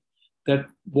understand that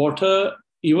water,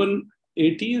 even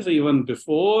 80s, even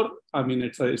before, I mean,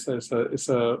 it's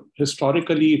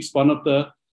historically, it's one of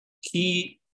the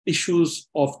key issues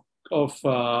of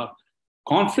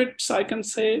conflicts, I can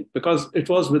say, because it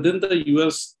was within the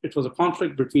US, it was a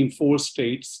conflict between 4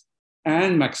 states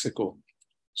and Mexico.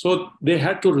 So they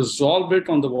had to resolve it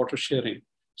on the water sharing.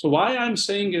 So why I'm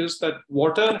saying is that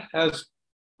water has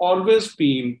always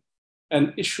been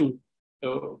an issue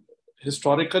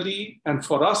historically, and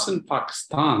for us in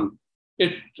Pakistan,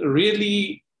 it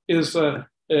really is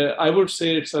I would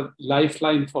say it's a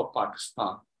lifeline for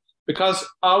Pakistan, because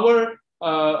our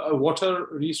water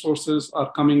resources are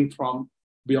coming from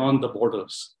beyond the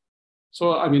borders.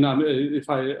 So, I mean, if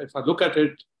I look at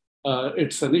it,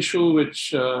 it's an issue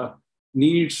which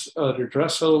needs a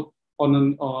redressal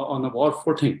on a war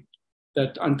footing.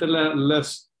 That until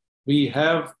unless we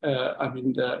have,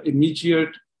 the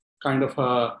immediate kind of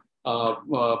a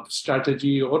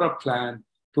strategy or a plan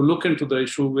to look into the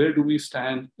issue, where do we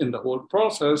stand in the whole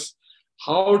process?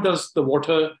 How does the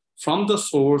water from the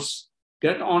source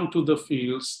get onto the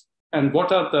fields, and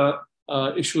what are the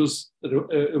issues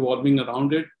evolving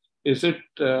around it? Is it,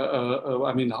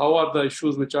 how are the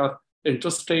issues which are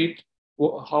interstate?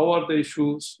 How are the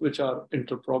issues which are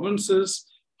inter-provinces?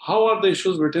 How are the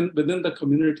issues within the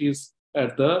communities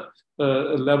at the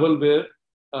level where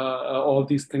all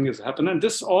these things happen? And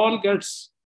this all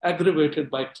gets aggravated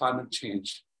by climate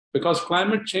change, because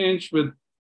climate change with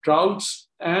droughts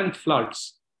and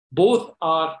floods, both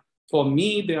are, for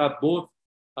me, they are both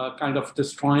kind of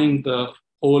destroying the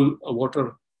whole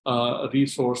water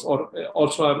resource. Or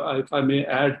also, if I may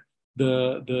add,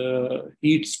 the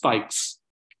heat spikes.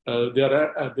 They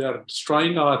are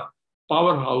destroying our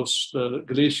powerhouse, the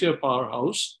glacier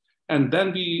powerhouse, and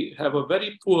then we have a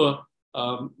very poor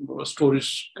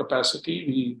storage capacity.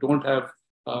 We don't have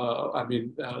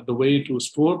the way to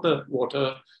store the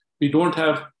water. We don't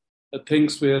have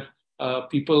things where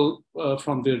people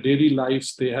from their daily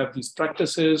lives, they have these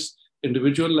practices,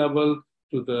 individual level,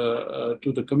 to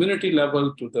the community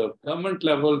level, to the government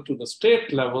level, to the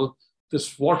state level.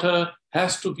 This water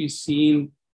has to be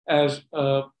seen as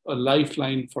a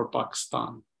lifeline for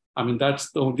Pakistan. I mean,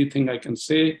 that's the only thing I can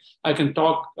say. I can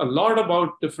talk a lot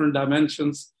about different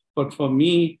dimensions, but for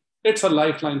me, it's a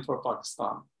lifeline for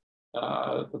Pakistan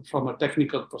from a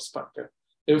technical perspective.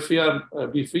 If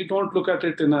we don't look at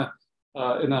it in a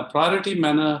priority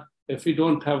manner, if we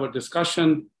don't have a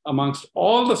discussion amongst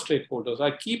all the stakeholders,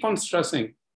 I keep on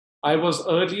stressing. I was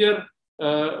earlier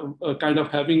kind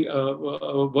of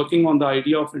working on the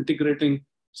idea of integrating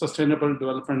sustainable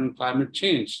development and climate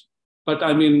change. But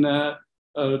I mean,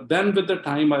 then with the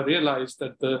time, I realized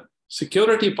that the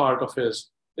security part of it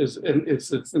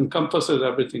encompasses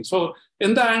everything. So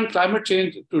in the end, climate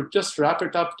change, to just wrap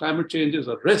it up, climate change is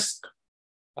a risk.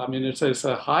 I mean, it's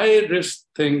a high risk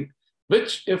thing,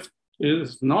 which if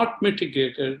is not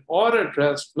mitigated or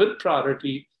addressed with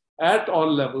priority at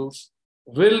all levels,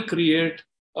 will create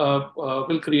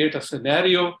a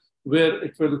scenario where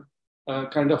it will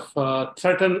kind of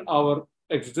threaten our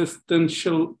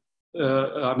existential.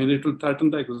 It will threaten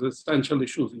the existential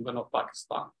issues even of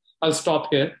Pakistan. I'll stop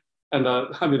here, and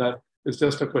it's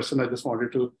just a question. I just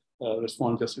wanted to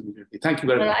respond just immediately. Thank you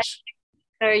very much.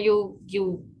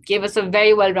 You gave us a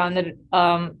very well-rounded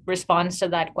response to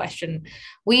that question.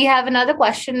 We have another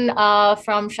question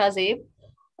from Shazeb.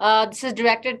 This is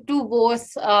directed to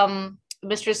both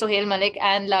Mr. Sohail Malik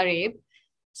and Lareb.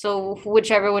 So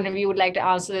whichever one of you would like to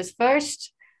answer this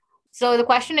first. So the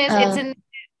question is,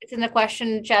 it's in the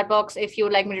question chat box. If you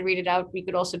would like me to read it out, we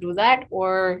could also do that,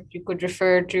 or you could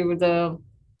refer to the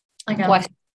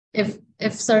question.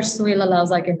 If Sir Sohail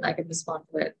allows, I can respond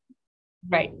to it.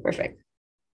 Right, perfect.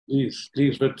 Please,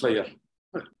 with pleasure.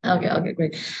 Okay,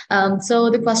 great. So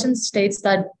the question states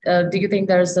that, do you think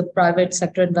there is a private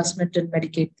sector investment in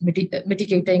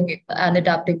mitigating and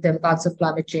adapting the impacts of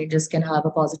climate changes can have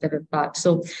a positive impact?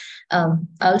 So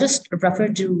I'll just refer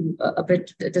to a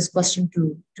bit this question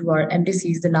to our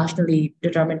NDCs, the nationally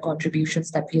determined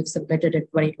contributions that we have submitted in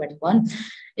 2021.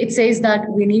 It says that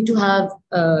we need to have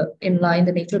in line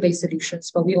the nature-based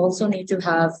solutions, but we also need to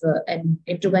have an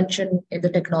intervention in the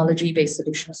technology-based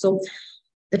solutions. So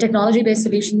the technology-based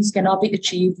solutions cannot be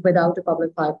achieved without a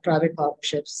public-private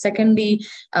partnership. Secondly,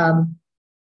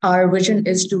 our vision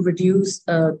is to reduce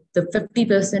the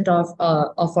 50%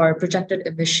 of our projected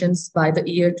emissions by the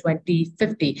year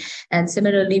 2050. And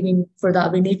similarly, for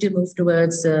that, we need to move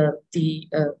towards the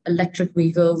electric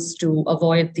vehicles to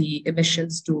avoid the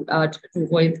emissions, to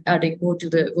avoid adding more to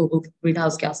the global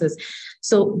greenhouse gases.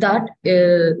 So that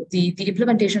the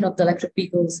implementation of the electric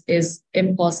vehicles is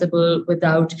impossible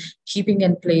without keeping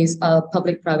in place a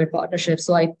public-private partnership.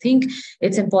 So I think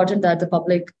it's important that the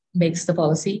public makes the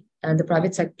policy and the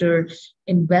private sector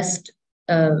invest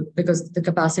because the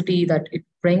capacity that it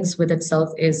brings with itself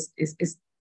is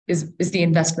the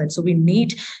investment. So we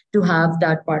need to have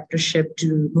that partnership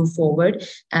to move forward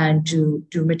and to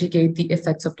mitigate the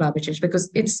effects of climate change, because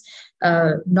it's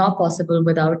not possible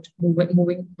without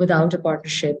moving without a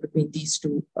partnership between these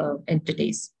two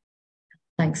entities.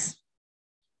 Thanks.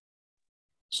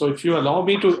 So if you allow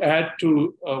me to add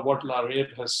to what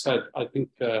Lareb has said, I think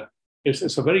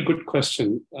it's a very good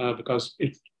question because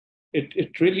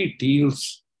it really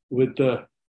deals with the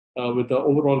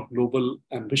overall global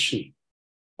ambition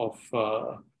of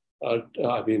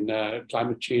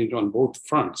climate change on both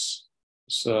fronts.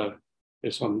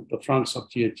 It's on the fronts of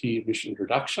GHG emission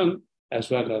reduction as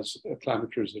well as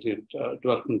climate resilient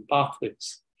development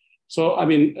pathways. So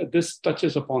this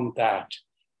touches upon that.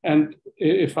 And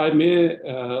if I may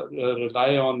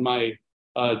rely on my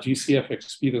GCF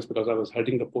experience, because I was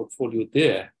heading the portfolio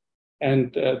there,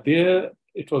 and there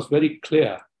it was very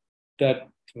clear that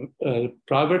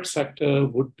private sector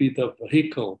would be the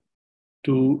vehicle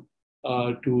to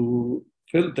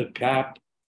fill the gap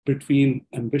between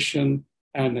ambition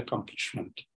and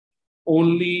accomplishment.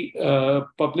 Only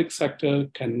public sector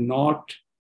cannot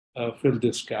fill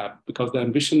this gap because the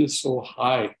ambition is so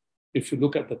high. If you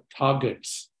look at the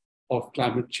targets of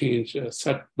climate change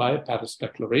set by Paris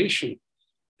Declaration,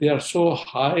 they are so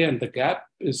high and the gap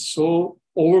is so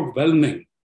overwhelming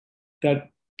that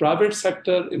private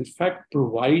sector, in fact,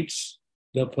 provides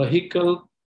the vehicle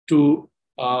to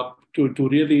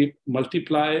really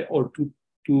multiply or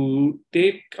to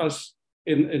take us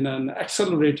in an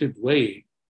accelerated way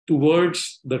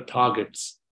towards the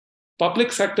targets.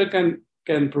 Public sector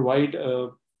can provide a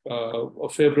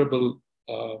favorable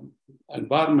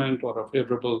environment or a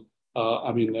favorable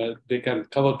they can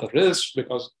cover the risk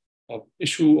because the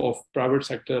issue of private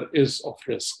sector is of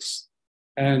risks.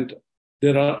 And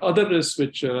there are other risks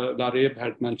which Lareb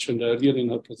had mentioned earlier in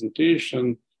her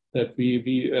presentation that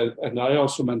and I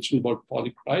also mentioned about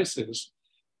polycrisis.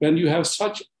 When you have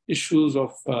such issues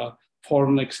of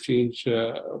foreign exchange,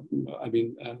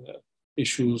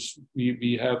 issues,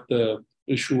 we have the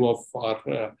issue of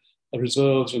our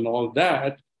reserves and all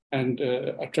that, and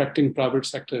attracting private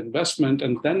sector investment.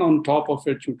 And then on top of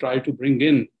it, you try to bring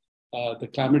in the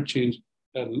climate change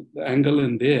angle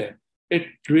in there. It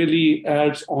really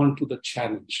adds on to the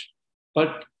challenge.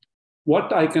 But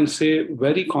what I can say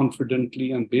very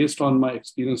confidently, and based on my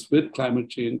experience with climate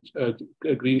change,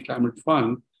 Green Climate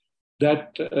Fund,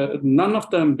 that none of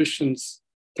the ambitions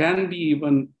can be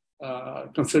even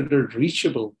considered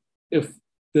reachable if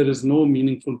there is no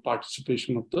meaningful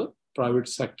participation of the private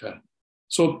sector.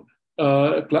 So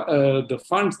the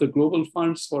funds, the global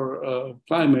funds for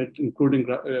climate, including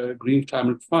Green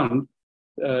Climate Fund,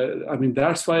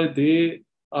 that's why they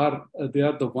are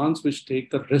the ones which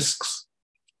take the risks.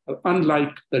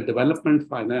 Unlike the development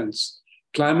finance,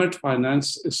 climate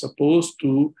finance is supposed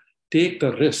to take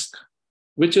the risk,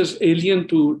 which is alien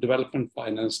to development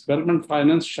finance. Development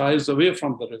finance shies away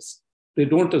from the risk. They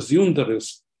don't assume the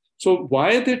risk. So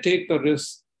why they take the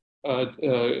risk,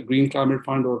 Green Climate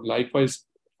Fund or likewise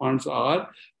funds are,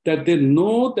 that they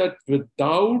know that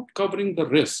without covering the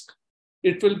risk,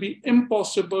 it will be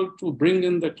impossible to bring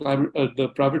in the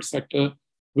private sector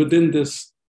within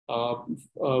this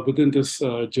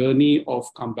journey of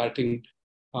combating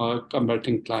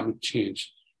climate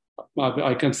change.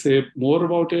 I can say more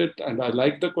about it, and I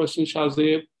like the question,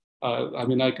 Shahzeb.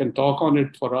 I can talk on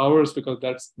it for hours because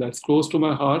that's close to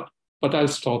my heart, but I'll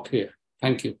stop here.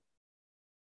 Thank you.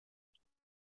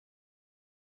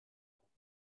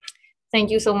 Thank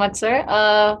you so much, sir.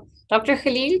 Dr.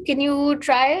 Khalil, can you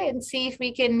try and see if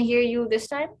we can hear you this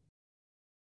time?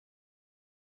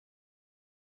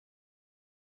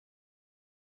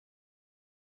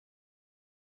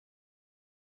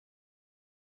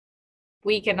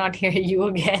 We cannot hear you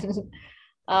again.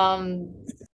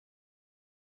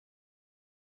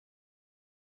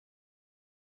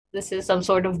 This is some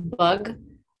sort of bug.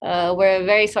 We're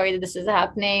very sorry that this is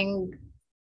happening.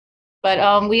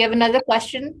 But we have another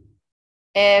question.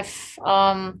 If,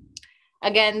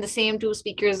 again, the same two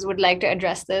speakers would like to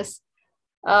address this.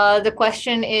 The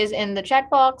question is in the chat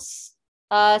box.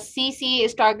 CC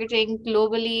is targeting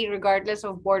globally, regardless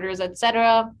of borders,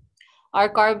 etc. Our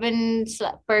carbon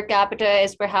per capita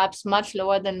is perhaps much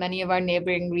lower than many of our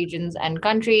neighboring regions and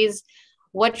countries.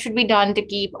 What should be done to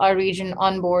keep our region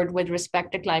on board with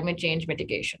respect to climate change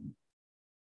mitigation?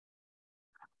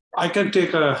 I can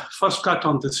take a first cut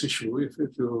on this issue, if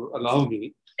you allow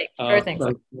me. Sure, thanks.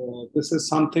 This is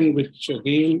something which,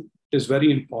 again, is very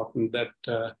important, that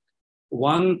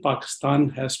Pakistan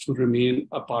has to remain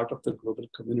a part of the global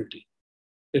community.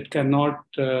 It cannot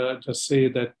just say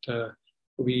that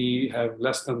we have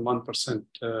less than 1%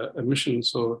 emissions,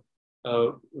 so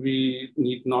we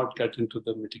need not get into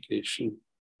the mitigation.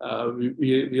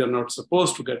 We are not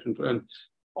supposed to get into, and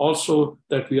also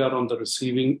that we are on the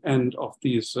receiving end of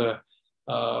these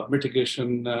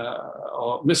mitigation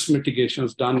or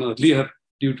mismitigations done earlier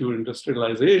due to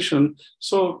industrialization,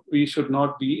 so we should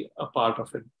not be a part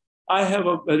of it. I have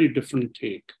a very different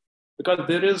take, because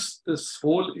there is this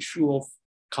whole issue of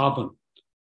carbon.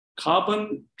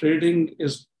 Carbon trading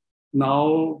is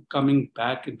now coming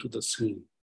back into the scene.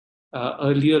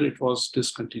 Earlier, it was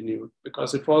discontinued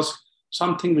because it was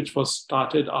something which was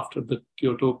started after the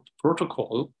Kyoto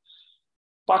Protocol.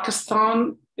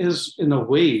 Pakistan is, in a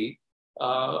way,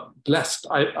 blessed.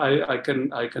 I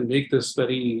can make this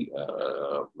very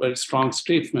strong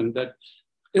statement that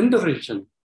in the region,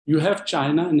 you have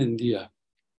China and India.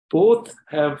 Both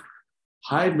have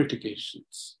high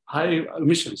mitigations, high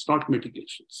emissions, not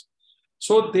mitigations.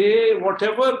 So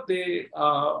whatever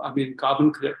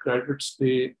carbon credits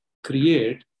they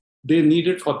create, they need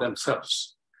it for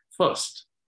themselves first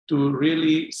to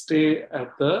really stay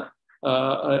at the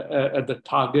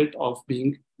target of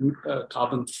being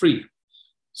carbon free.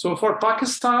 So for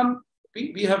Pakistan,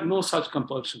 we have no such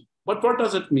compulsion. But what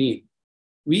does it mean?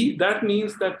 That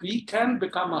means that we can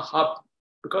become a hub,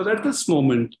 because at this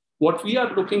moment, what we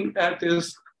are looking at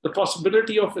is the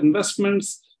possibility of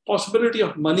investments, possibility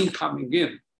of money coming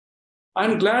in.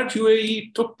 I'm glad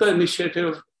UAE took the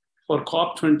initiative for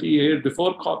COP28,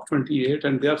 before COP28,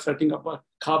 and they are setting up a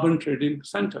carbon trading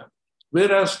center,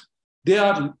 whereas they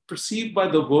are perceived by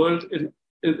the world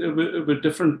with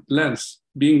different lens,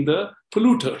 being the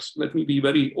polluters. Let me be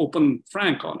very open,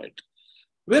 frank on it.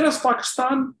 Whereas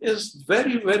Pakistan is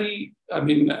very, very,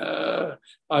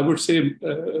 I would say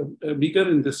meager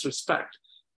in this respect.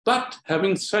 But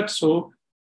having said so,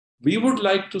 we would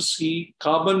like to see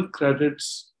carbon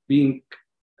credits being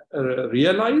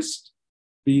realized,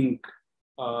 being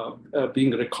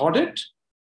recorded,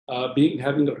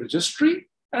 having a registry,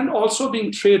 and also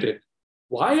being traded.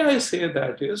 Why I say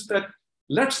that is that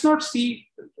let's not see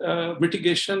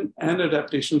mitigation and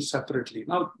adaptation separately.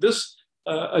 Now, this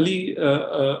Ali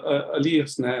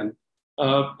Hasnan,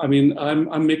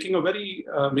 I'm making a very,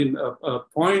 a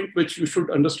point which you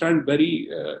should understand very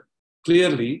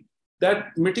clearly,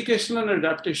 that mitigation and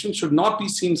adaptation should not be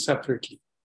seen separately.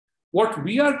 What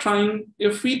we are trying,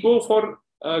 if we go for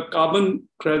carbon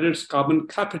credits, carbon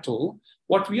capital,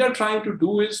 what we are trying to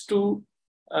do is to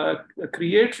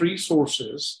create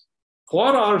resources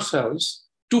for ourselves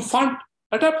to fund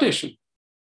adaptation.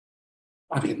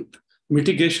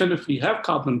 Mitigation, if we have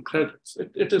carbon credits,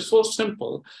 it is so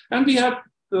simple. And we have,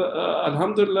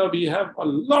 alhamdulillah, we have a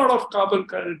lot of carbon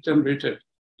credit generated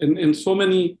in so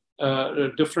many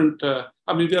different,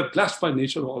 we are blessed by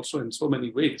nature also in so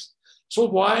many ways. So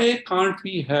why can't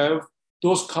we have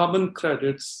those carbon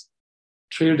credits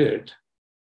traded,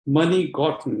 money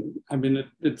gotten?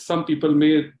 Some people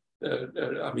may,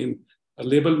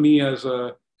 label me as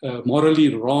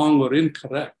morally wrong or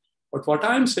incorrect. But what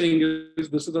I'm saying is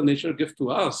this is a nature gift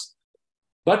to us.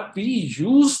 But we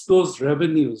use those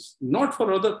revenues, not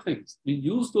for other things. We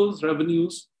use those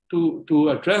revenues to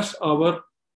address our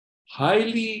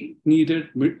highly needed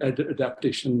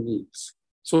adaptation needs.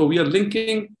 So we are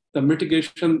linking the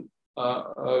mitigation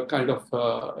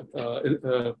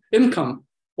income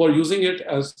or using it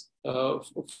as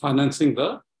financing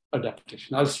the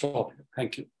adaptation. I'll stop here.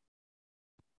 Thank you.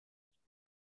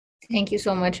 Thank you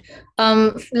so much.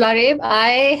 Lareb,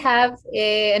 I have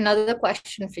another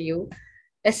question for you.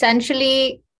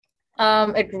 Essentially,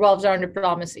 it revolves around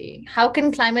diplomacy. How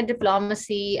can climate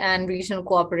diplomacy and regional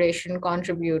cooperation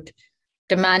contribute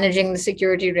to managing the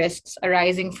security risks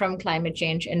arising from climate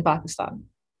change in Pakistan?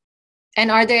 And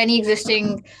are there any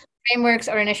existing frameworks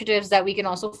or initiatives that we can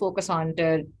also focus on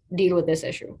to deal with this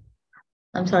issue?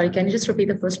 I'm sorry, can you just repeat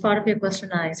the first part of your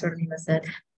question? I certainly missed it.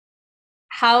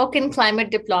 How can climate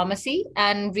diplomacy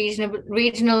and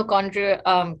regional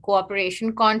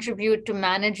cooperation contribute to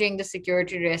managing the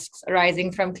security risks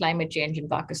arising from climate change in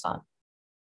Pakistan?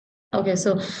 Okay,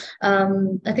 so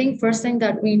I think first thing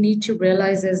that we need to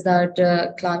realize is that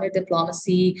climate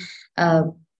diplomacy,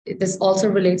 this also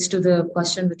relates to the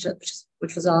question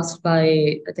which was asked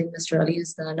by, I think, Mr. Ali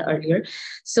Hassan earlier.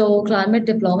 So climate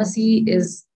diplomacy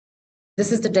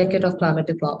this is the decade of climate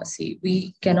diplomacy.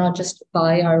 We cannot just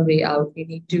buy our way out. We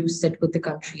need to sit with the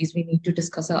countries. We need to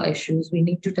discuss our issues. We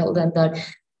need to tell them that,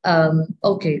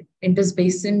 okay, Indus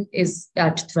Basin is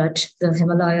at threat. The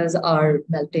Himalayas are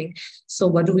melting. So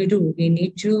what do? We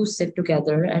need to sit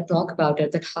together and talk about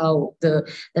it,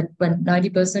 that when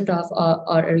 90% of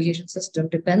our irrigation system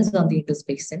depends on the Indus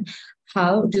Basin,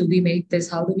 how do we make this,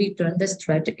 how do we turn this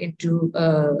threat into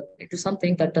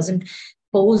something that doesn't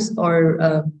pose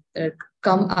or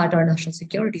come at our national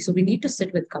security? So we need to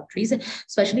sit with countries,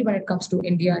 especially when it comes to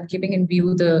India, and keeping in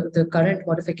view the current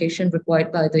modification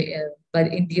required by the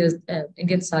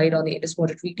Indian side on the Indus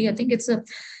Water Treaty. I think it's a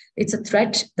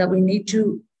threat that we need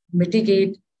to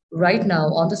mitigate right now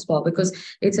on the spot, because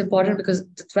it's important, because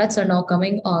the threats are now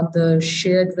coming on the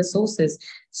shared resources.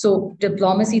 So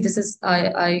diplomacy,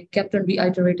 I kept on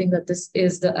reiterating that this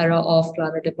is the era of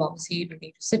climate diplomacy. We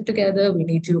need to sit together. We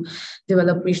need to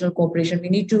develop regional cooperation. We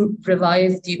need to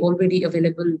revive the already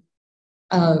available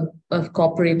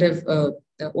cooperative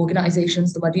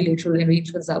organizations, the multilateral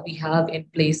arrangements that we have in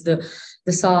place, the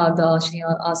SAARC, the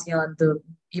ASEAN,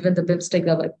 even the BIMSTEC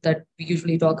that we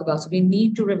usually talk about. So we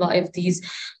need to revive these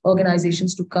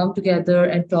organizations to come together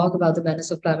and talk about the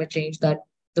menace of climate change that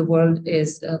the world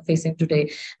is facing today.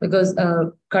 Because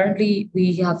currently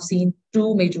we have seen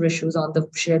two major issues on the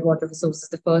shared water resources.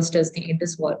 The first is the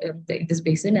Indus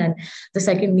Basin, and the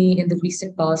secondly, in the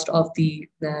recent past, of the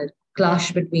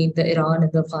clash between the Iran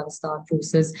and the Afghanistan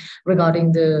forces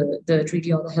regarding the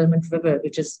treaty on the Helmand River,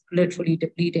 which is literally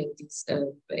depleting these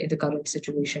in the current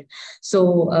situation.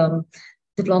 So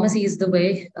diplomacy is the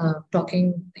way,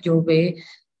 talking your way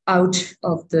out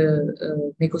of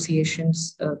the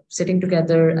negotiations, sitting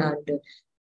together and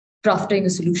crafting a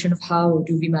solution of how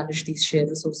do we manage these shared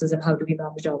resources and how do we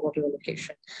manage our water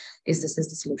allocation. This is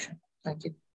the solution. Thank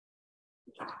you.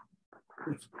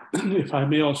 If I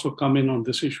may also come in on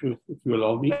this issue, if you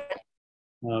allow me,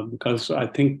 because I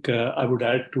think I would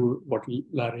add to what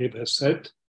Lareb has said.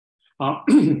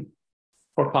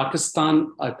 For For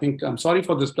Pakistan, I think, I'm sorry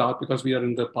for this dark because we are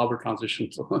in the power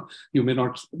transition, so you may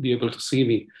not be able to see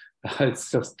me. It's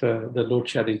just the load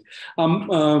shedding.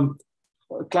 Climate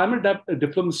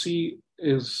diplomacy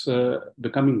is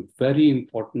becoming very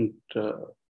important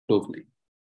globally.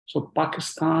 So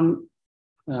Pakistan,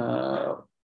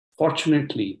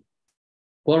 fortunately,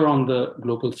 were on the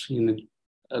global scene in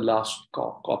last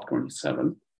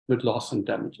COP27 with loss and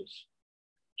damages.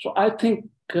 So I think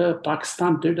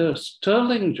Pakistan did a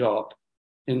sterling job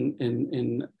in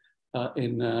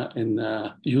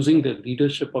using the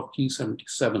leadership of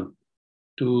G77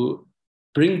 to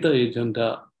bring the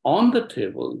agenda on the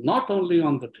table, not only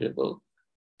on the table,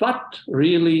 but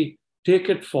really take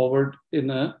it forward in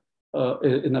a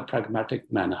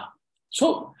pragmatic manner.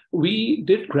 So we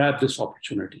did grab this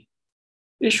opportunity.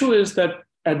 Issue is that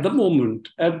at the moment,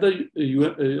 at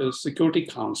the Security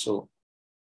Council,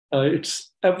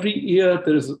 it's every year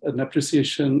there is an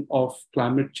appreciation of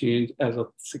climate change as a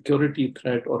security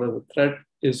threat or as a threat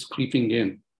is creeping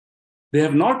in. They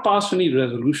have not passed any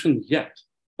resolution yet,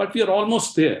 but we are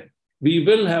almost there. We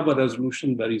will have a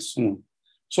resolution very soon.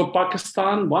 So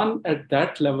Pakistan, one at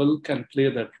that level can play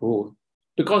that role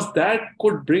because that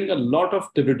could bring a lot of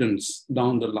dividends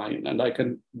down the line. And I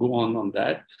can go on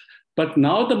that. But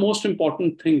now the most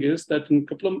important thing is that in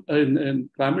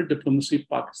climate diplomacy,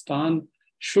 Pakistan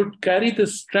should carry the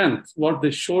strength, what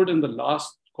they showed in the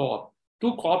last COP,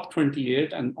 to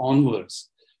COP28 and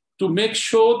onwards, to make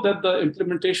sure that the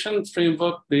implementation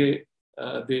framework they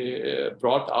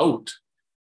brought out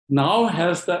now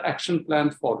has the action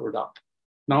plan followed up.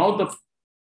 Now the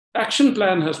action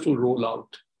plan has to roll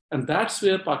out. And that's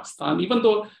where Pakistan, even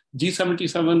though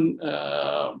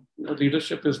G77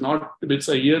 leadership is not, it's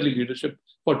a yearly leadership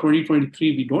for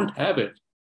 2023, we don't have it.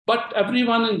 But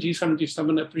everyone in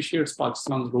G77 appreciates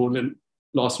Pakistan's role in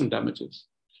loss and damages.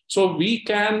 So we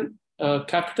can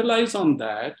capitalize on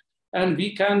that and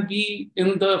we can be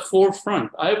in the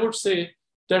forefront. I would say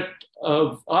that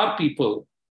our people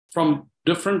from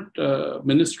different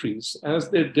ministries, as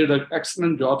they did an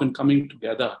excellent job in coming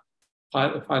together,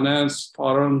 finance,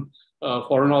 foreign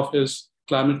office,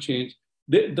 climate change,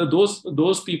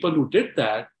 those people who did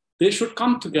that, they should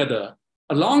come together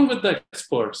along with the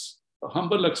experts, the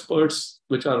humble experts,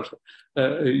 which are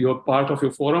you're part of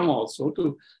your forum also,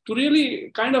 to really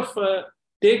kind of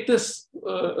take this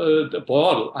the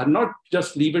ball and not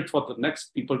just leave it for the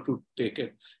next people to take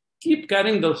it. Keep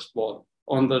carrying this ball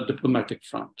on the diplomatic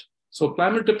front. So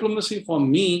climate diplomacy for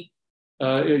me,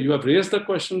 you have raised the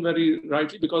question very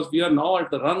rightly because we are now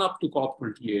at the run-up to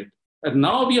COP28. And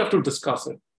now we have to discuss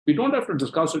it. We don't have to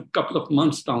discuss it a couple of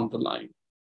months down the line.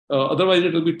 Otherwise,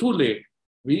 it will be too late.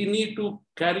 We need to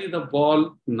carry the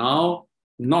ball now,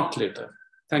 not later.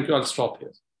 Thank you. I'll stop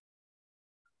here.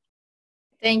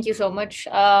 Thank you so much.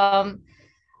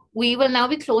 We will now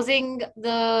be closing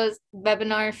the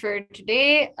webinar for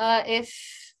today. If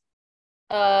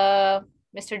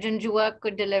Mr. Janjua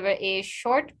could deliver a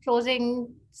short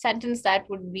closing sentence, that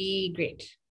would be great.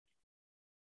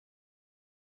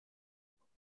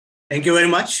 Thank you very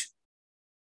much.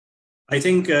 I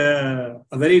think a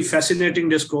very fascinating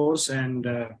discourse, and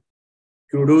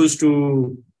kudos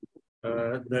to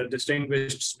the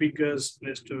distinguished speakers,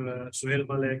 Mr. Suhail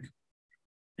Malik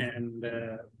and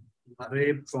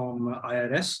Areb from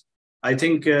IRS. I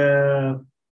think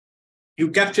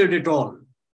you captured it all.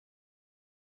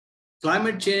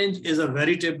 Climate change is a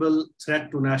veritable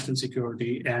threat to national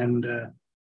security, and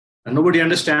nobody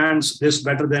understands this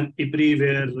better than IPRI,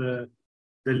 where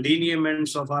the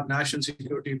lineaments of our national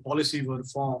security policy were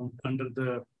formed under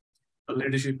the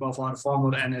leadership of our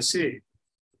former NSA.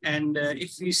 And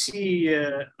if we see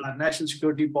our national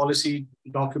security policy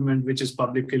document, which is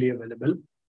publicly available,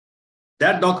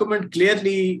 that document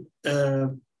clearly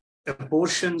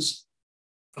apportions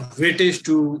weightage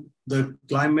to the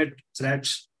climate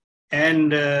threats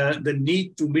and the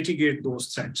need to mitigate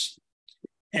those threats.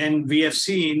 And we have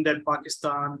seen that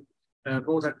Pakistan,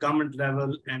 both at government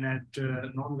level and at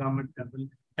non-government level,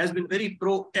 has been very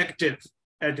proactive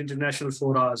at international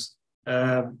forums.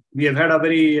 We have had a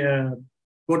very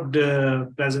good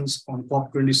presence on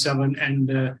COP27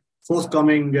 and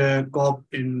forthcoming COP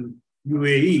in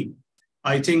UAE.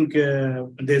 I think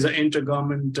there's an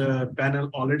intergovernment panel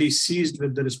already seized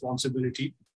with the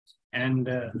responsibility. And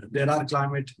there are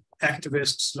climate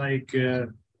activists like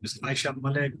Ms. Aisha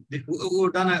Malik, who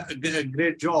have done a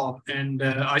great job, and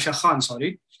Aisha Khan,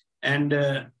 sorry. And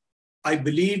I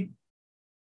believe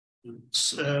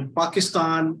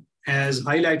Pakistan has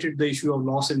highlighted the issue of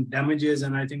loss and damages,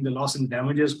 and I think the loss and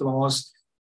damages clause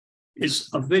is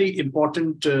a very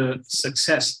important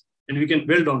success, and we can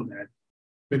build on that.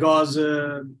 Because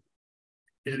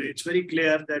it's very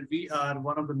clear that we are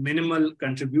one of the minimal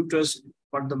contributors,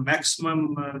 but the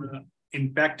maximum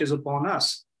impact is upon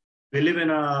us. We live in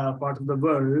a part of the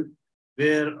world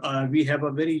where we have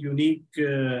a very unique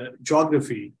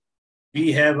geography.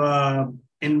 We have a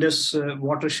Indus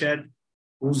watershed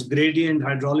whose gradient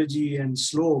hydrology and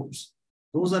slopes,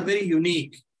 those are very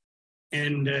unique.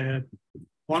 And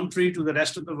contrary to the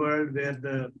rest of the world where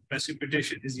the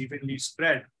precipitation is evenly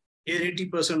spread, here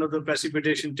 80% of the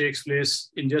precipitation takes place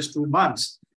in just 2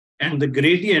 months. And the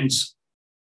gradients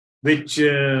which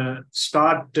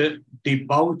start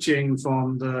debouching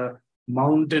from the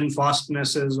mountain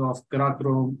fastnesses of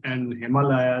Karakoram and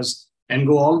Himalayas and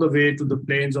go all the way to the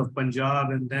plains of Punjab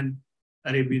and then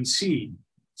Arabian Sea.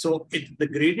 So the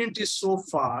gradient is so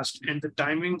fast and the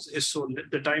time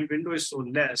window is so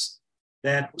less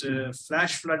that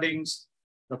flash floodings,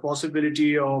 the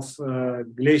possibility of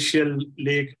glacial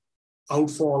lake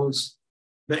outfalls,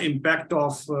 the impact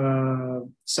of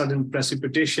sudden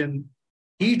precipitation,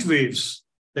 heat waves,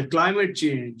 the climate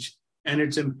change, and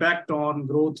its impact on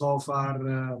growth of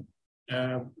our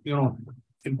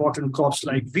important crops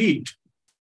like wheat.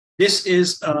 This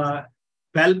is a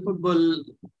palpable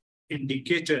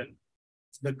indicator of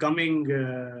the coming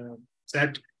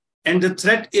threat. And the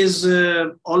threat is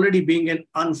already being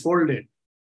unfolded.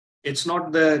 It's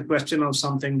not the question of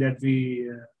something that we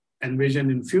envision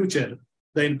in future.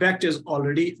 The impact is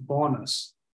already upon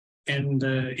us. And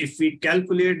if we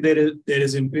calculate, there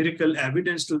is empirical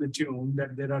evidence to the tune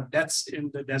that there are deaths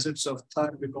in the deserts of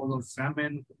Thar because of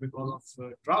famine, because of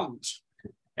droughts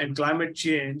and climate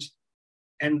change,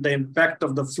 and the impact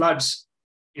of the floods.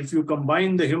 If you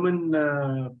combine the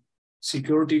human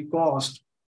security cost,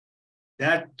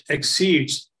 that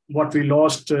exceeds what we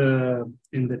lost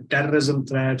in the terrorism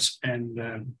threats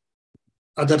and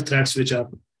other threats which are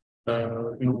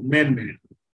man-made.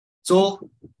 So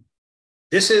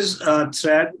this is a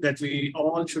threat that we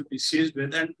all should be seized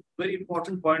with. And very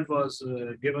important point was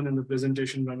given in the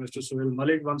presentation by Mr. Sohail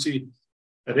Malik once he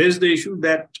raised the issue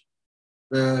that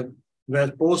the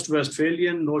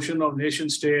post-Westphalian notion of nation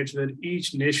states, where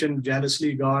each nation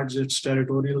jealously guards its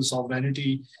territorial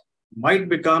sovereignty, might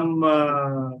become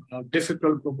a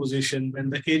difficult proposition when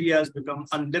the areas become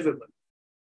unlivable.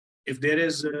 If there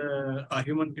is a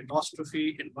human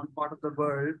catastrophe in one part of the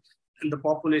world, then the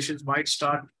populations might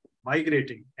start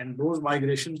migrating, and those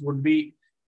migrations would be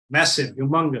massive,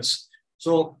 humongous.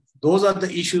 So those are the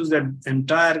issues that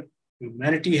entire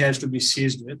humanity has to be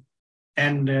seized with.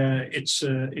 And it's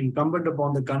incumbent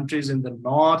upon the countries in the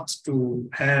north to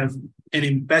have an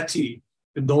empathy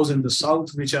with those in the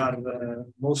south, which are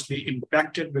mostly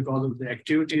impacted because of the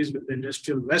activities with the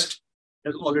industrial West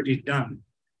has already done.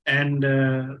 And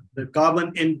the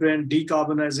carbon imprint,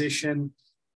 decarbonization,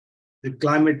 the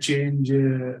climate change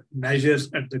measures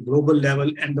at the global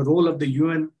level, and the role of the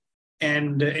UN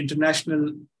and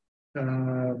international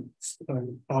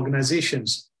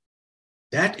organizations,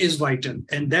 that is vital.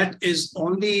 And that is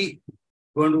only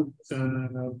going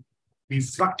to be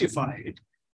fructified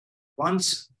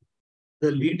once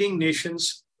the leading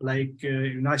nations like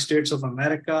United States of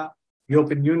America,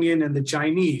 European Union, and the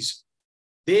Chinese,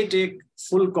 they take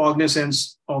full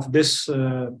cognizance of this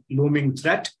looming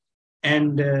threat,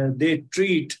 and they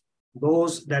treat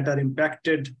those that are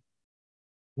impacted,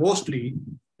 mostly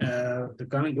the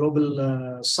current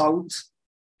global South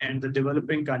and the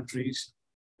developing countries,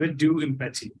 with due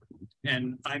empathy.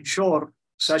 And I'm sure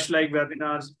such like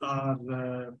webinars are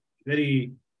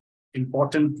very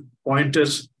important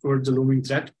pointers towards the looming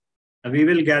threat. And we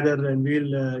will gather and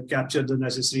we'll capture the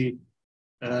necessary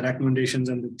recommendations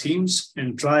and the themes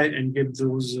and try and give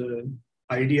those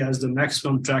ideas the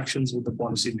maximum tractions with the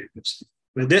policymakers.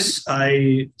 With this,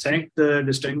 I thank the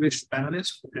distinguished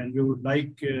panelists, and we would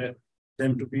like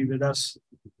them to be with us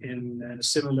in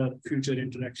similar future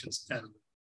interactions as well.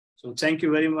 So thank you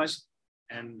very much,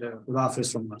 and Khuda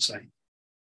Hafiz from my side.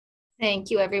 Thank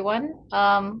you, everyone.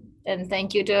 And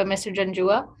thank you to Mr.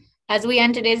 Janjua. As we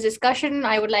end today's discussion,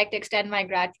 I would like to extend my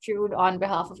gratitude on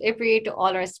behalf of IPRI to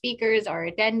all our speakers, our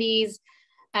attendees,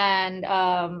 and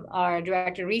our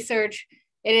Director of Research.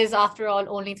 It is, after all,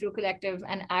 only through collective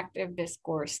and active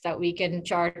discourse that we can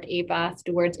chart a path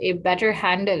towards a better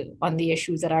handle on the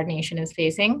issues that our nation is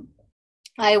facing.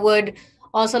 I would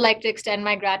also like to extend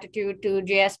my gratitude to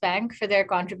JS Bank for their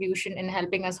contribution in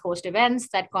helping us host events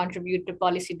that contribute to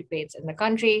policy debates in the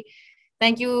country.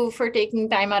 Thank you for taking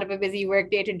time out of a busy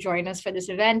workday to join us for this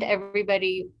event.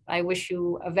 Everybody, I wish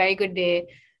you a very good day,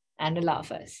 and Allah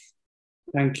Hafiz.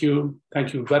 Thank you.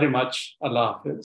 Thank you very much. Allah Hafiz.